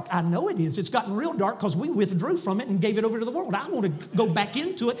dark. I know it is. It's gotten real dark because we withdrew from it and gave it over to the world. I want to go back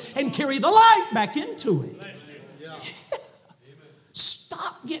into it and carry the light back into it. Yeah.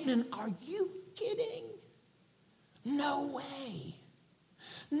 Stop getting in. Are you kidding? No way.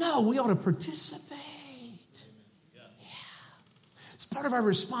 No, we ought to participate. Part of our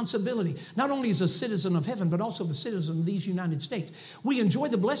responsibility, not only as a citizen of heaven, but also the citizen of these United States. We enjoy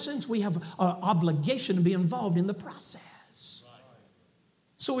the blessings. We have an obligation to be involved in the process.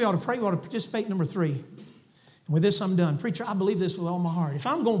 So we ought to pray. We ought to participate. Number 3. And with this, I'm done. Preacher, I believe this with all my heart. If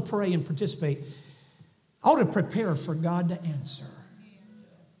I'm going to pray and participate, I ought to prepare for God to answer.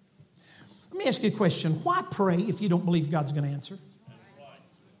 Let me ask you a question. Why pray if you don't believe God's going to answer?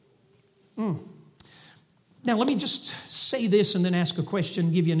 Now, let me just say this and then ask a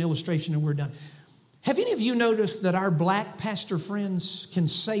question, give you an illustration, and we're done. Have any of you noticed that our black pastor friends can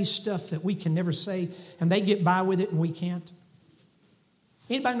say stuff that we can never say, and they get by with it and we can't?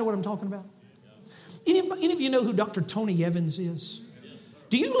 Anybody know what I'm talking about? Any of you know who Dr. Tony Evans is?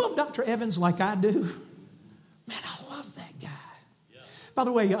 Do you love Dr. Evans like I do? Man, I love that guy. By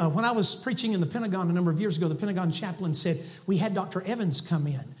the way, when I was preaching in the Pentagon a number of years ago, the Pentagon chaplain said, we had Dr. Evans come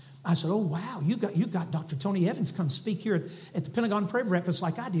in. I said, oh, wow, you got Dr. Tony Evans come speak here at the Pentagon prayer breakfast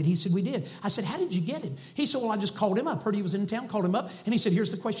like I did. He said, we did. I said, how did you get him? He said, well, I just called him up. Heard he was in town, called him up. And he said,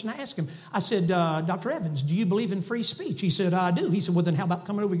 here's the question I asked him. I said, Dr. Evans, do you believe in free speech? He said, I do. He said, well, then how about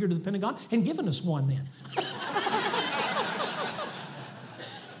coming over here to the Pentagon and giving us one then?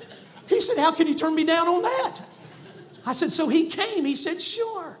 He said, how can you turn me down on that? I said, so he came. He said,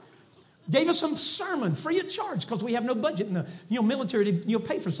 sure. Gave us some sermon free of charge because we have no budget in the military to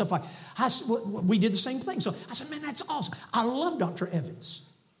pay for stuff like that. We did the same thing. So I said, man, that's awesome. I love Dr. Evans.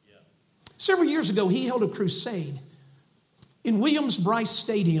 Yeah. Several years ago, he held a crusade in Williams-Brice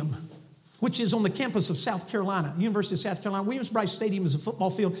Stadium, which is on the campus of South Carolina, University of South Carolina. Williams-Brice Stadium is a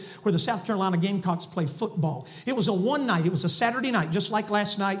football field where the South Carolina Gamecocks play football. It was a one night. It was a Saturday night, just like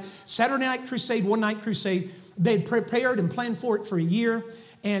last night. Saturday night crusade, one night crusade. They had prepared and planned for it for a year.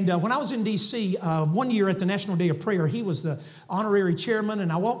 And when I was in D.C., one year at the National Day of Prayer, he was the honorary chairman,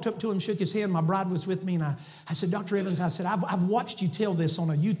 and I walked up to him, shook his hand. My bride was with me, and I said, Dr. Evans, I said, I've watched you tell this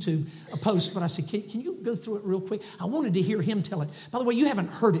on a YouTube post, but I said, can you go through it real quick? I wanted to hear him tell it. By the way, you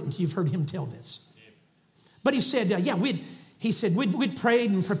haven't heard it until you've heard him tell this. But he said, we'd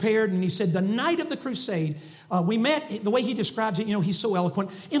prayed and prepared, and he said, the night of the crusade, we met, the way he describes it, he's so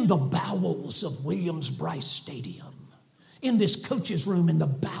eloquent, in the bowels of Williams-Brice Stadium. In this coach's room in the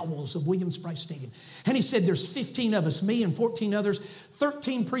bowels of Williams-Brice Stadium. And he said, there's 15 of us, me and 14 others,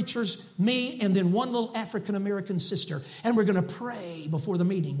 13 preachers, me, and then one little African-American sister. And we're going to pray before the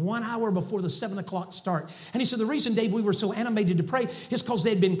meeting, 1 hour before the 7 o'clock start. And he said, the reason, Dave, we were so animated to pray is because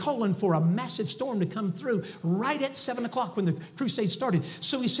they'd been calling for a massive storm to come through right at 7 o'clock when the crusade started.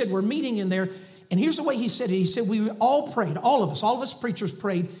 So he said, we're meeting in there. And here's the way he said it. He said, we all prayed, all of us preachers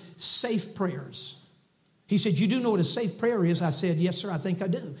prayed safe prayers. He said, you do know what a safe prayer is? I said, yes, sir, I think I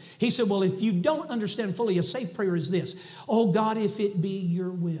do. He said, well, if you don't understand fully, a safe prayer is this. Oh, God, if it be your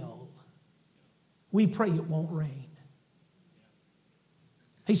will, we pray it won't rain.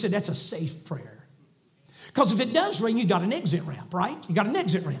 He said, that's a safe prayer. Because if it does rain, you got an exit ramp, right? You got an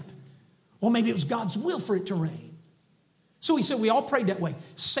exit ramp. Well, maybe it was God's will for it to rain. So he said, we all prayed that way.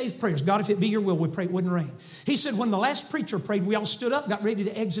 Safe prayers. God, if it be your will, we pray it wouldn't rain. He said, when the last preacher prayed, we all stood up, got ready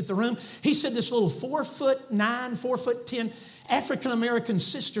to exit the room. He said, this little 4'9", 4'10" African-American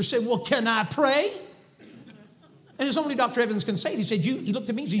sister said, well, can I pray? And as only Dr. Evans can say it, he said, he looked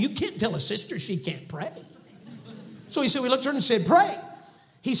at me and said, you can't tell a sister she can't pray. So he said, we looked at her and said, pray.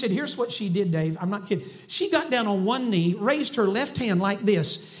 He said, here's what she did, Dave. I'm not kidding. She got down on one knee, raised her left hand like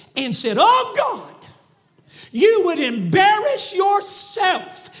this, and said, oh, God, you would embarrass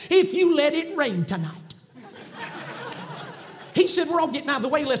yourself if you let it rain tonight. He said, we're all getting out of the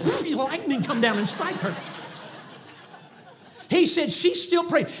way. Let's lightning come down and strike her. He said, she's still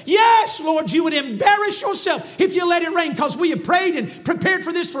praying. Yes, Lord, you would embarrass yourself if you let it rain, because we have prayed and prepared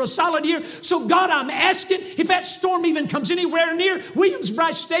for this for a solid year. So God, I'm asking, if that storm even comes anywhere near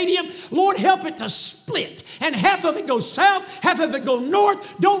Williams-Brice Stadium, Lord, help it to split. And half of it goes south, half of it go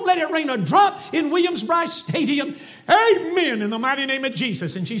north. Don't let it rain a drop in Williams-Brice Stadium. Amen, in the mighty name of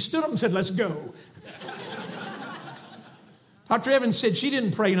Jesus. And she stood up and said, let's go. Dr. Evans said she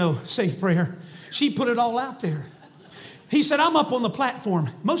didn't pray no safe prayer. She put it all out there. He said, I'm up on the platform.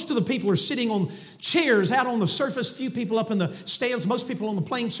 Most of the people are sitting on chairs out on the surface. Few people up in the stands. Most people on the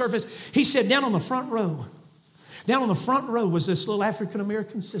plain surface. He said, down on the front row. Down on the front row was this little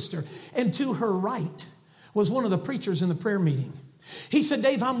African-American sister. And to her right was one of the preachers in the prayer meeting. He said,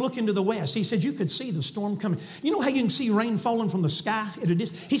 Dave, I'm looking to the west. He said, you could see the storm coming. You know how you can see rain falling from the sky at a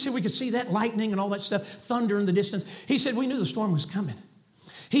distance? He said, we could see that lightning and all that stuff, thunder in the distance. He said, we knew the storm was coming.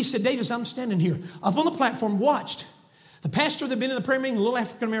 He said, Dave, as I'm standing here up on the platform, watched the pastor that had been in the prayer meeting, the little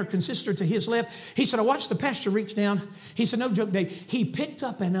African-American sister to his left. He said, I watched the pastor reach down. He said, no joke, Dave. He picked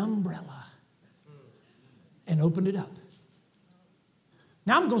up an umbrella and opened it up.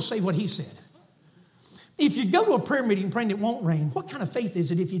 Now I'm going to say what he said. If you go to a prayer meeting praying it won't rain, what kind of faith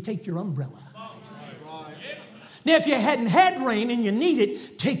is it if you take your umbrella? Now, if you hadn't had rain and you need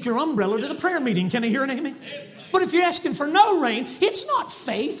it, take your umbrella to the prayer meeting. Can I hear an amen? But if you're asking for no rain, it's not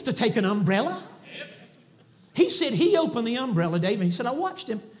faith to take an umbrella. He said he opened the umbrella, Dave, and he said, I watched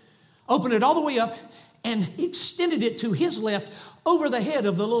him. Opened it all the way up and extended it to his left over the head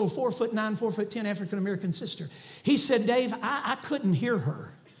of the little 4'9", 4'10" African-American sister. He said, Dave, I couldn't hear her.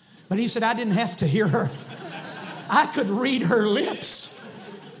 But he said, I didn't have to hear her. I could read her lips.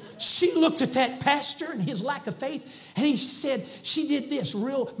 She looked at that pastor and his lack of faith, and he said, she did this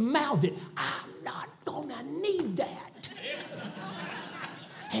real mouthed it. I'm not going to need that.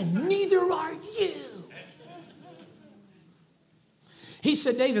 And neither are you. He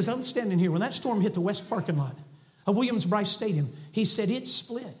said, Davis, I'm standing here. When that storm hit the west parking lot of Williams-Brice Stadium, he said, it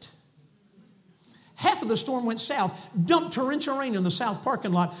split. Half of the storm went south, dumped torrential rain in the south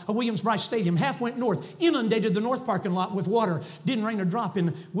parking lot of Williams-Brice Stadium. Half went north, inundated the north parking lot with water. Didn't rain a drop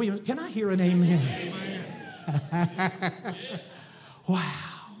in Williams. Can I hear an amen? Amen. Wow.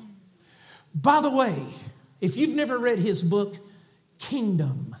 By the way, if you've never read his book,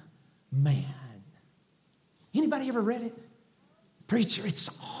 Kingdom Man. Anybody ever read it? Preacher,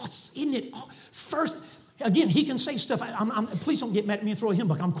 it's awesome, isn't it? First, again, he can say stuff. Please don't get mad at me and throw a hymn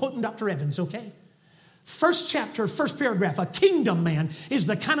book. I'm quoting Dr. Evans, okay? First chapter, first paragraph, a kingdom man is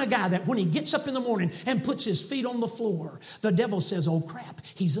the kind of guy that when he gets up in the morning and puts his feet on the floor, the devil says, oh crap,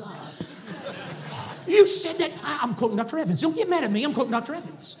 he's up. You said that. I'm quoting Dr. Evans. Don't get mad at me. I'm quoting Dr.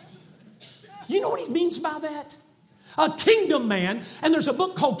 Evans. You know what he means by that? A kingdom man, and there's a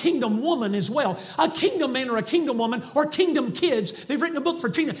book called Kingdom Woman as well. A kingdom man or a kingdom woman or kingdom kids. They've written a book for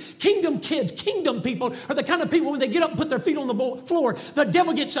kingdom kids. Kingdom people are the kind of people when they get up and put their feet on the floor, the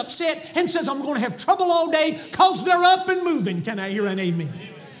devil gets upset and says, I'm going to have trouble all day because they're up and moving. Can I hear an amen?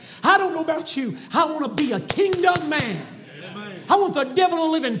 I don't know about you. I want to be a kingdom man. I want the devil to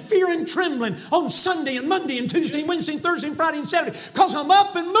live in fear and trembling on Sunday and Monday and Tuesday and Wednesday and Thursday and Friday and Saturday because I'm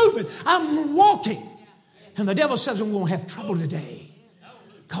up and moving. I'm walking. And the devil says, we're going to have trouble today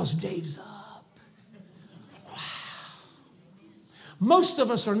because Dave's up. Wow. Most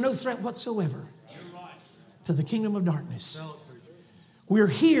of us are no threat whatsoever to the kingdom of darkness. We're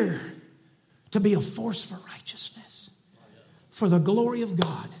here to be a force for righteousness, for the glory of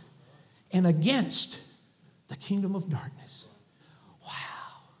God, and against the kingdom of darkness. Wow.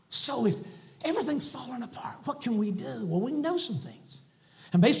 So if everything's falling apart, what can we do? Well, we know some things.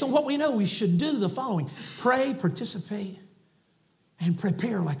 And based on what we know, we should do the following. Pray, participate, and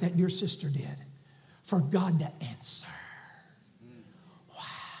prepare like that dear sister did for God to answer. Wow.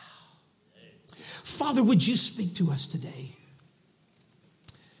 Father, would you speak to us today?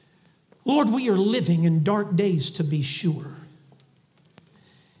 Lord, we are living in dark days to be sure.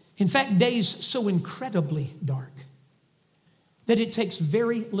 In fact, days so incredibly dark that it takes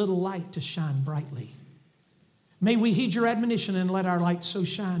very little light to shine brightly. May we heed your admonition and let our light so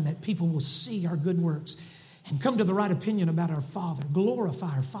shine that people will see our good works and come to the right opinion about our Father,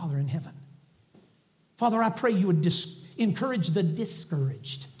 glorify our Father in heaven. Father, I pray you would encourage the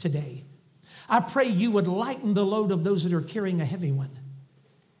discouraged today. I pray you would lighten the load of those that are carrying a heavy one.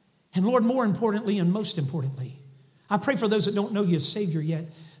 And Lord, more importantly and most importantly, I pray for those that don't know you as Savior yet,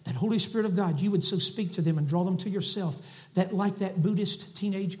 that Holy Spirit of God, you would so speak to them and draw them to yourself that like that Buddhist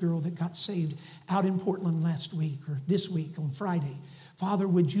teenage girl that got saved out in Portland last week or this week on Friday, Father,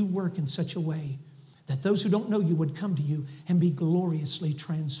 would you work in such a way that those who don't know you would come to you and be gloriously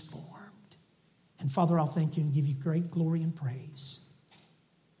transformed. And Father, I'll thank you and give you great glory and praise.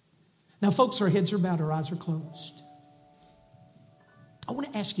 Now, folks, our heads are bowed, our eyes are closed. I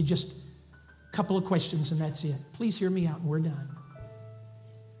want to ask you just a couple of questions and that's it. Please hear me out and we're done.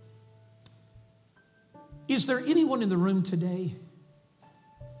 Is there anyone in the room today?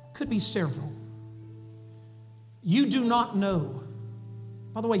 Could be several. You do not know.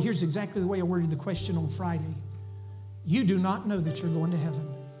 By the way, here's exactly the way I worded the question on Friday. You do not know that you're going to heaven.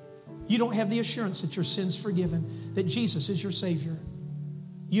 You don't have the assurance that your sin's forgiven, that Jesus is your Savior.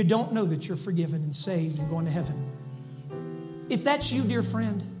 You don't know that you're forgiven and saved and going to heaven. If that's you, dear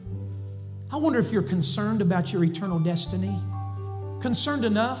friend, I wonder if you're concerned about your eternal destiny. Concerned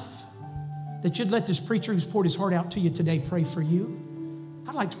enough that you'd let this preacher who's poured his heart out to you today pray for you.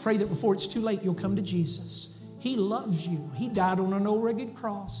 I'd like to pray that before it's too late, you'll come to Jesus. He loves you. He died on an old rugged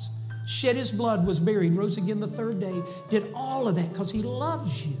cross, shed his blood, was buried, rose again the third day, did all of that because he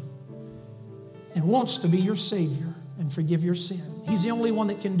loves you and wants to be your Savior and forgive your sin. He's the only one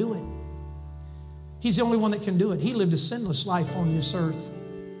that can do it. He's the only one that can do it. He lived a sinless life on this earth.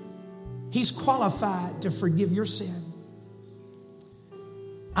 He's qualified to forgive your sin.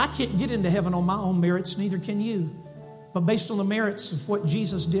 I can't get into heaven on my own merits, neither can you. But based on the merits of what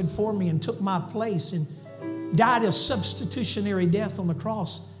Jesus did for me and took my place and died a substitutionary death on the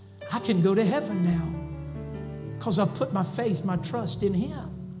cross, I can go to heaven now because I've put my faith, my trust in Him.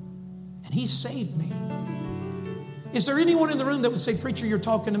 And He saved me. Is there anyone in the room that would say, preacher, you're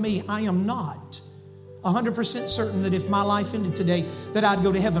talking to me? I am not 100% certain that if my life ended today that I'd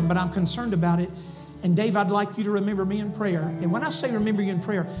go to heaven, but I'm concerned about it. And Dave, I'd like you to remember me in prayer. And when I say remember you in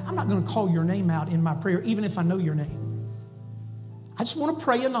prayer, I'm not going to call your name out in my prayer, even if I know your name. I just want to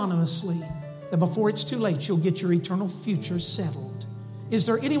pray anonymously that before it's too late, you'll get your eternal future settled. Is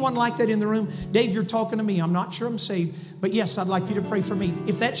there anyone like that in the room? Dave, you're talking to me. I'm not sure I'm saved, but yes, I'd like you to pray for me.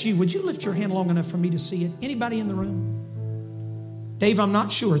 If that's you, would you lift your hand long enough for me to see it? Anybody in the room? Dave, I'm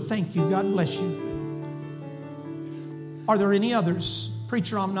not sure. Thank you. God bless you. Are there any others?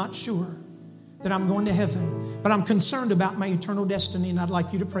 Preacher, I'm not sure that I'm going to heaven, but I'm concerned about my eternal destiny and I'd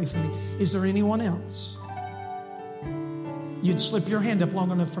like you to pray for me. Is there anyone else? You'd slip your hand up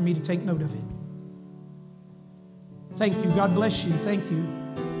long enough for me to take note of it. Thank you. God bless you. Thank you.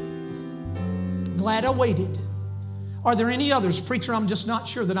 Glad I waited. Are there any others? Preacher, I'm just not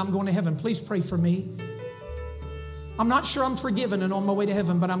sure that I'm going to heaven. Please pray for me. I'm not sure I'm forgiven and on my way to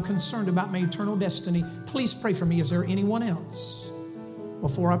heaven, but I'm concerned about my eternal destiny. Please pray for me. Is there anyone else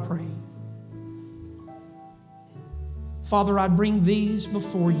before I pray? Father, I bring these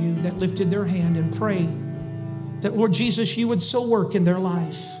before you that lifted their hand and pray that, Lord Jesus, you would so work in their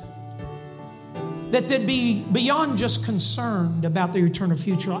life that they'd be beyond just concerned about their eternal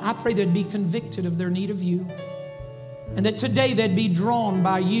future. I pray they'd be convicted of their need of you and that today they'd be drawn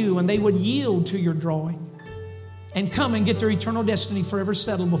by you and they would yield to your drawing and come and get their eternal destiny forever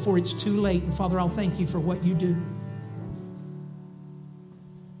settled before it's too late. And Father, I'll thank you for what you do.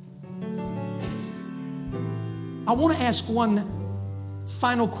 I want to ask one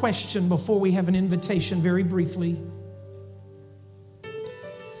final question before we have an invitation very briefly.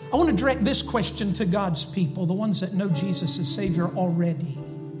 I want to direct this question to God's people, the ones that know Jesus as Savior already.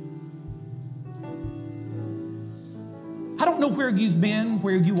 I don't know where you've been,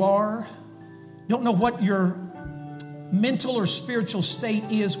 where you are. Don't know what your mental or spiritual state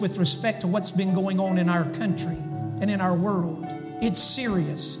is with respect to what's been going on in our country and in our world. It's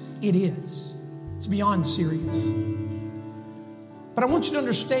serious. It is. It's beyond serious. But I want you to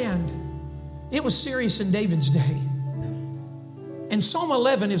understand, it was serious in David's day. And Psalm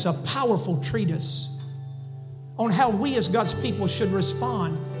 11 is a powerful treatise on how we as God's people should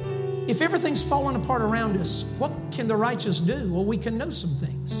respond. If everything's falling apart around us, what can the righteous do? Well, we can know some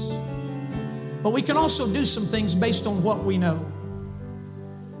things. But we can also do some things based on what we know.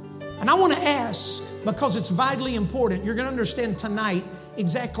 And I want to ask, because it's vitally important, you're going to understand tonight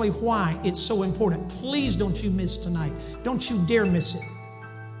exactly why it's so important. Please don't you miss tonight. Don't you dare miss it.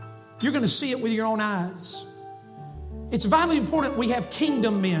 You're going to see it with your own eyes. It's vitally important we have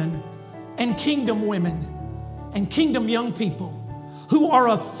kingdom men and kingdom women and kingdom young people who are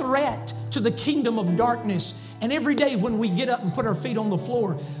a threat to the kingdom of darkness. And every day when we get up and put our feet on the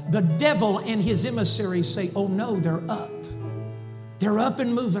floor, the devil and his emissaries say, oh no, they're up. They're up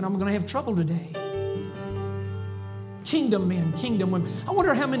and moving. I'm going to have trouble today. Kingdom men, kingdom women. I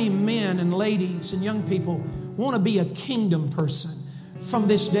wonder how many men and ladies and young people want to be a kingdom person from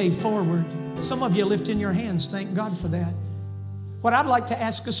this day forward. Some of you lifting your hands. Thank God for that. What I'd like to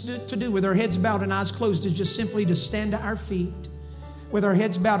ask us to do with our heads bowed and eyes closed is just simply to stand to our feet with our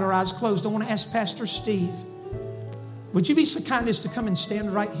heads bowed, our eyes closed. I want to ask Pastor Steve Would you be so kind as to come and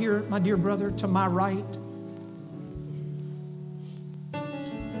stand right here, my dear brother, to my right?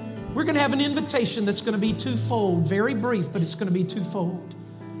 We're going to have an invitation that's going to be twofold, very brief, but it's going to be twofold.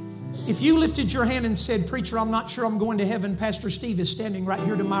 If you lifted your hand and said, "Preacher, I'm not sure I'm going to heaven," Pastor Steve is standing right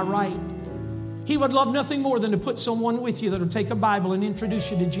here to my right. He would love nothing more than to put someone with you that will take a Bible and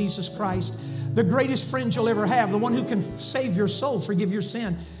introduce you to Jesus Christ, the greatest friend you'll ever have, the one who can save your soul, forgive your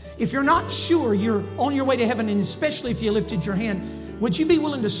sin. If you're not sure you're on your way to heaven, and especially if you lifted your hand, would you be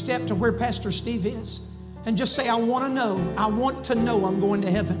willing to step to where Pastor Steve is and just say, "I want to know. I want to know I'm going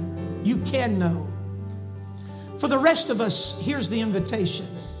to heaven." You can know. For the rest of us, here's the invitation.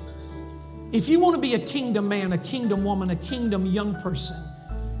 If you want to be a kingdom man, a kingdom woman, a kingdom young person,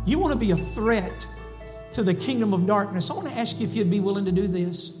 you want to be a threat to the kingdom of darkness, I want to ask you if you'd be willing to do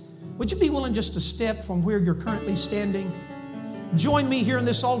this. Would you be willing just to step from where you're currently standing? Join me here in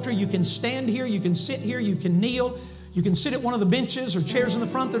this altar. You can stand here, you can sit here, you can kneel, you can sit at one of the benches or chairs in the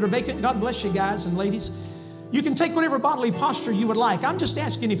front that are vacant. God bless you guys and ladies. You can take whatever bodily posture you would like. I'm just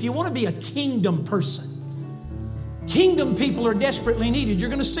asking if you want to be a kingdom person. Kingdom people are desperately needed. You're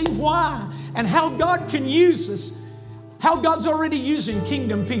going to see why and how God can use us, how God's already using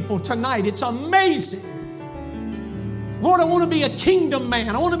kingdom people tonight. It's amazing. Lord, I want to be a kingdom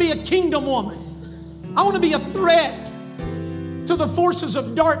man. I want to be a kingdom woman. I want to be a threat to the forces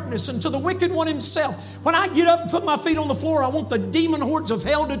of darkness and to the wicked one himself. When I get up and put my feet on the floor, I want the demon hordes of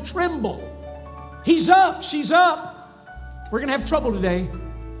hell to tremble. He's up, she's up. We're going to have trouble today.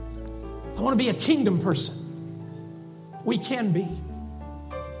 I want to be a kingdom person. We can be.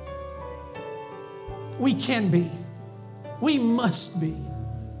 We can be. We must be.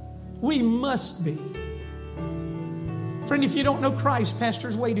 We must be. Friend, if you don't know Christ,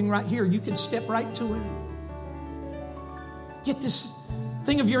 Pastor's waiting right here. You can step right to him. Get this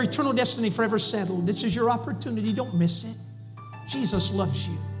thing of your eternal destiny forever settled. This is your opportunity. Don't miss it. Jesus loves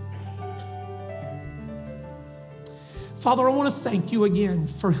you. Father, I want to thank you again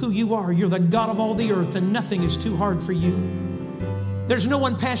for who you are. You're the God of all the earth, and nothing is too hard for you. There's no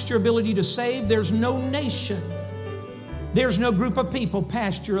one past your ability to save. There's no nation. There's no group of people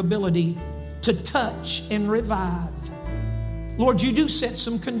past your ability to touch and revive. Lord, you do set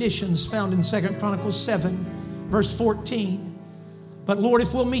some conditions found in 2 Chronicles 7, verse 14. But Lord,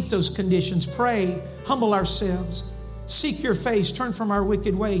 if we'll meet those conditions, pray, humble ourselves, seek your face, turn from our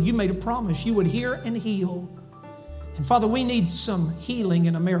wicked way, you made a promise you would hear and heal. And Father, we need some healing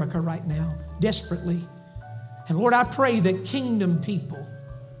in America right now, desperately. And Lord, I pray that kingdom people,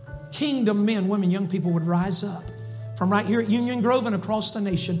 kingdom men, women, young people would rise up from right here at Union Grove and across the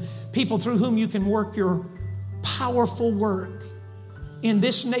nation. People through whom you can work your powerful work in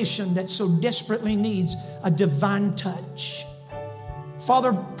this nation that so desperately needs a divine touch.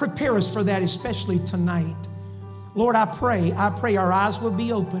 Father, prepare us for that, especially tonight. Lord, I pray our eyes would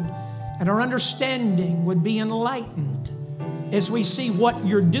be opened and our understanding would be enlightened as we see what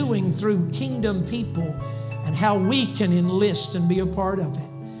you're doing through kingdom people and how we can enlist and be a part of it.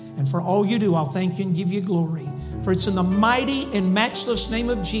 And for all you do, I'll thank you and give you glory. For it's in the mighty and matchless name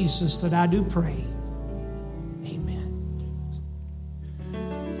of Jesus that I do pray. Amen.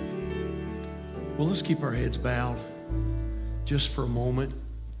 Well, let's keep our heads bowed just for a moment.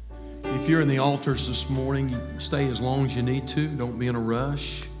 If you're in the altars this morning, you stay as long as you need to. Don't be in a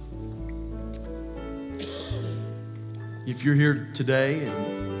rush. If you're here today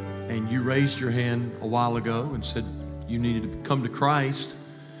and you raised your hand a while ago and said you needed to come to Christ,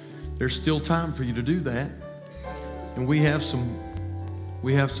 there's still time for you to do that. And we have some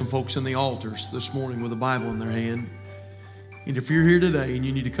folks in the altars this morning with a Bible in their hand. And if you're here today and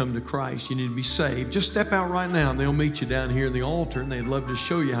you need to come to Christ, you need to be saved, just step out right now and they'll meet you down here in the altar, and they'd love to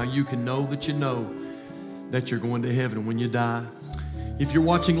show you how you can know that you're going to heaven when you die. If you're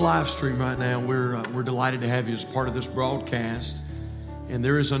watching live stream right now, we're delighted to have you as part of this broadcast. And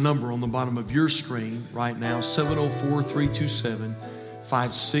there is a number on the bottom of your screen right now,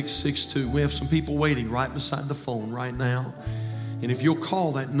 704-327-5662. We have some people waiting right beside the phone right now. And if you'll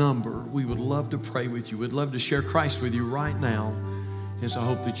call that number, we would love to pray with you. We'd love to share Christ with you right now. And so I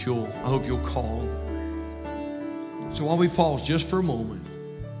hope you'll call. So while we pause just for a moment,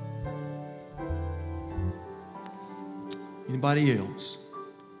 anybody else?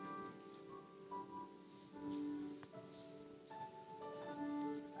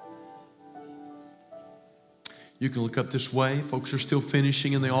 You can look up this way. Folks are still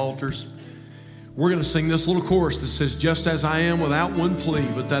finishing in the altars. We're going to sing this little chorus that says, "Just as I am without one plea,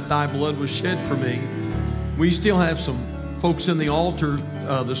 but that thy blood was shed for me." We still have some folks in the altar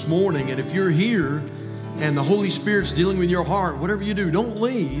this morning. And if you're here and the Holy Spirit's dealing with your heart, whatever you do, don't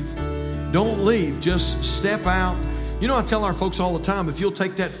leave. Don't leave. Just step out You know, I tell our folks all the time, if you'll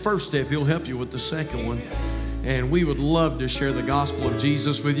take that first step, He'll help you with the second one. And we would love to share the gospel of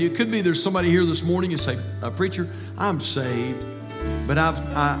Jesus with you. It could be there's somebody here this morning and say, preacher, I'm saved, but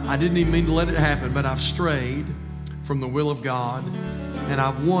I didn't even mean to let it happen, but I've strayed from the will of God, and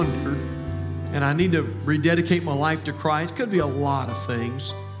I've wandered, and I need to rededicate my life to Christ. Could be a lot of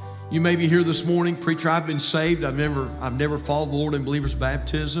things. You may be here this morning, preacher, I've been saved. I've never followed the Lord in believer's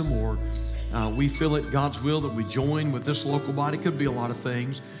baptism, or we feel it God's will that we join with this local body. Could be a lot of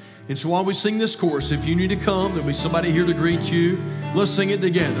things. And so while we sing this chorus, if you need to come, there'll be somebody here to greet you. Let's sing it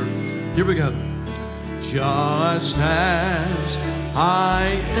together. Here we go. Just as I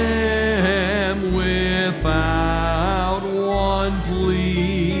am without one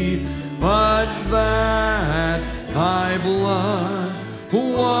plea, but that thy blood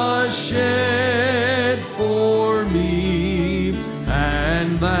was shed for me,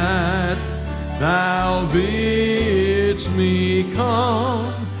 and that thou bidst me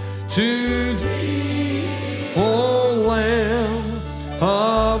come to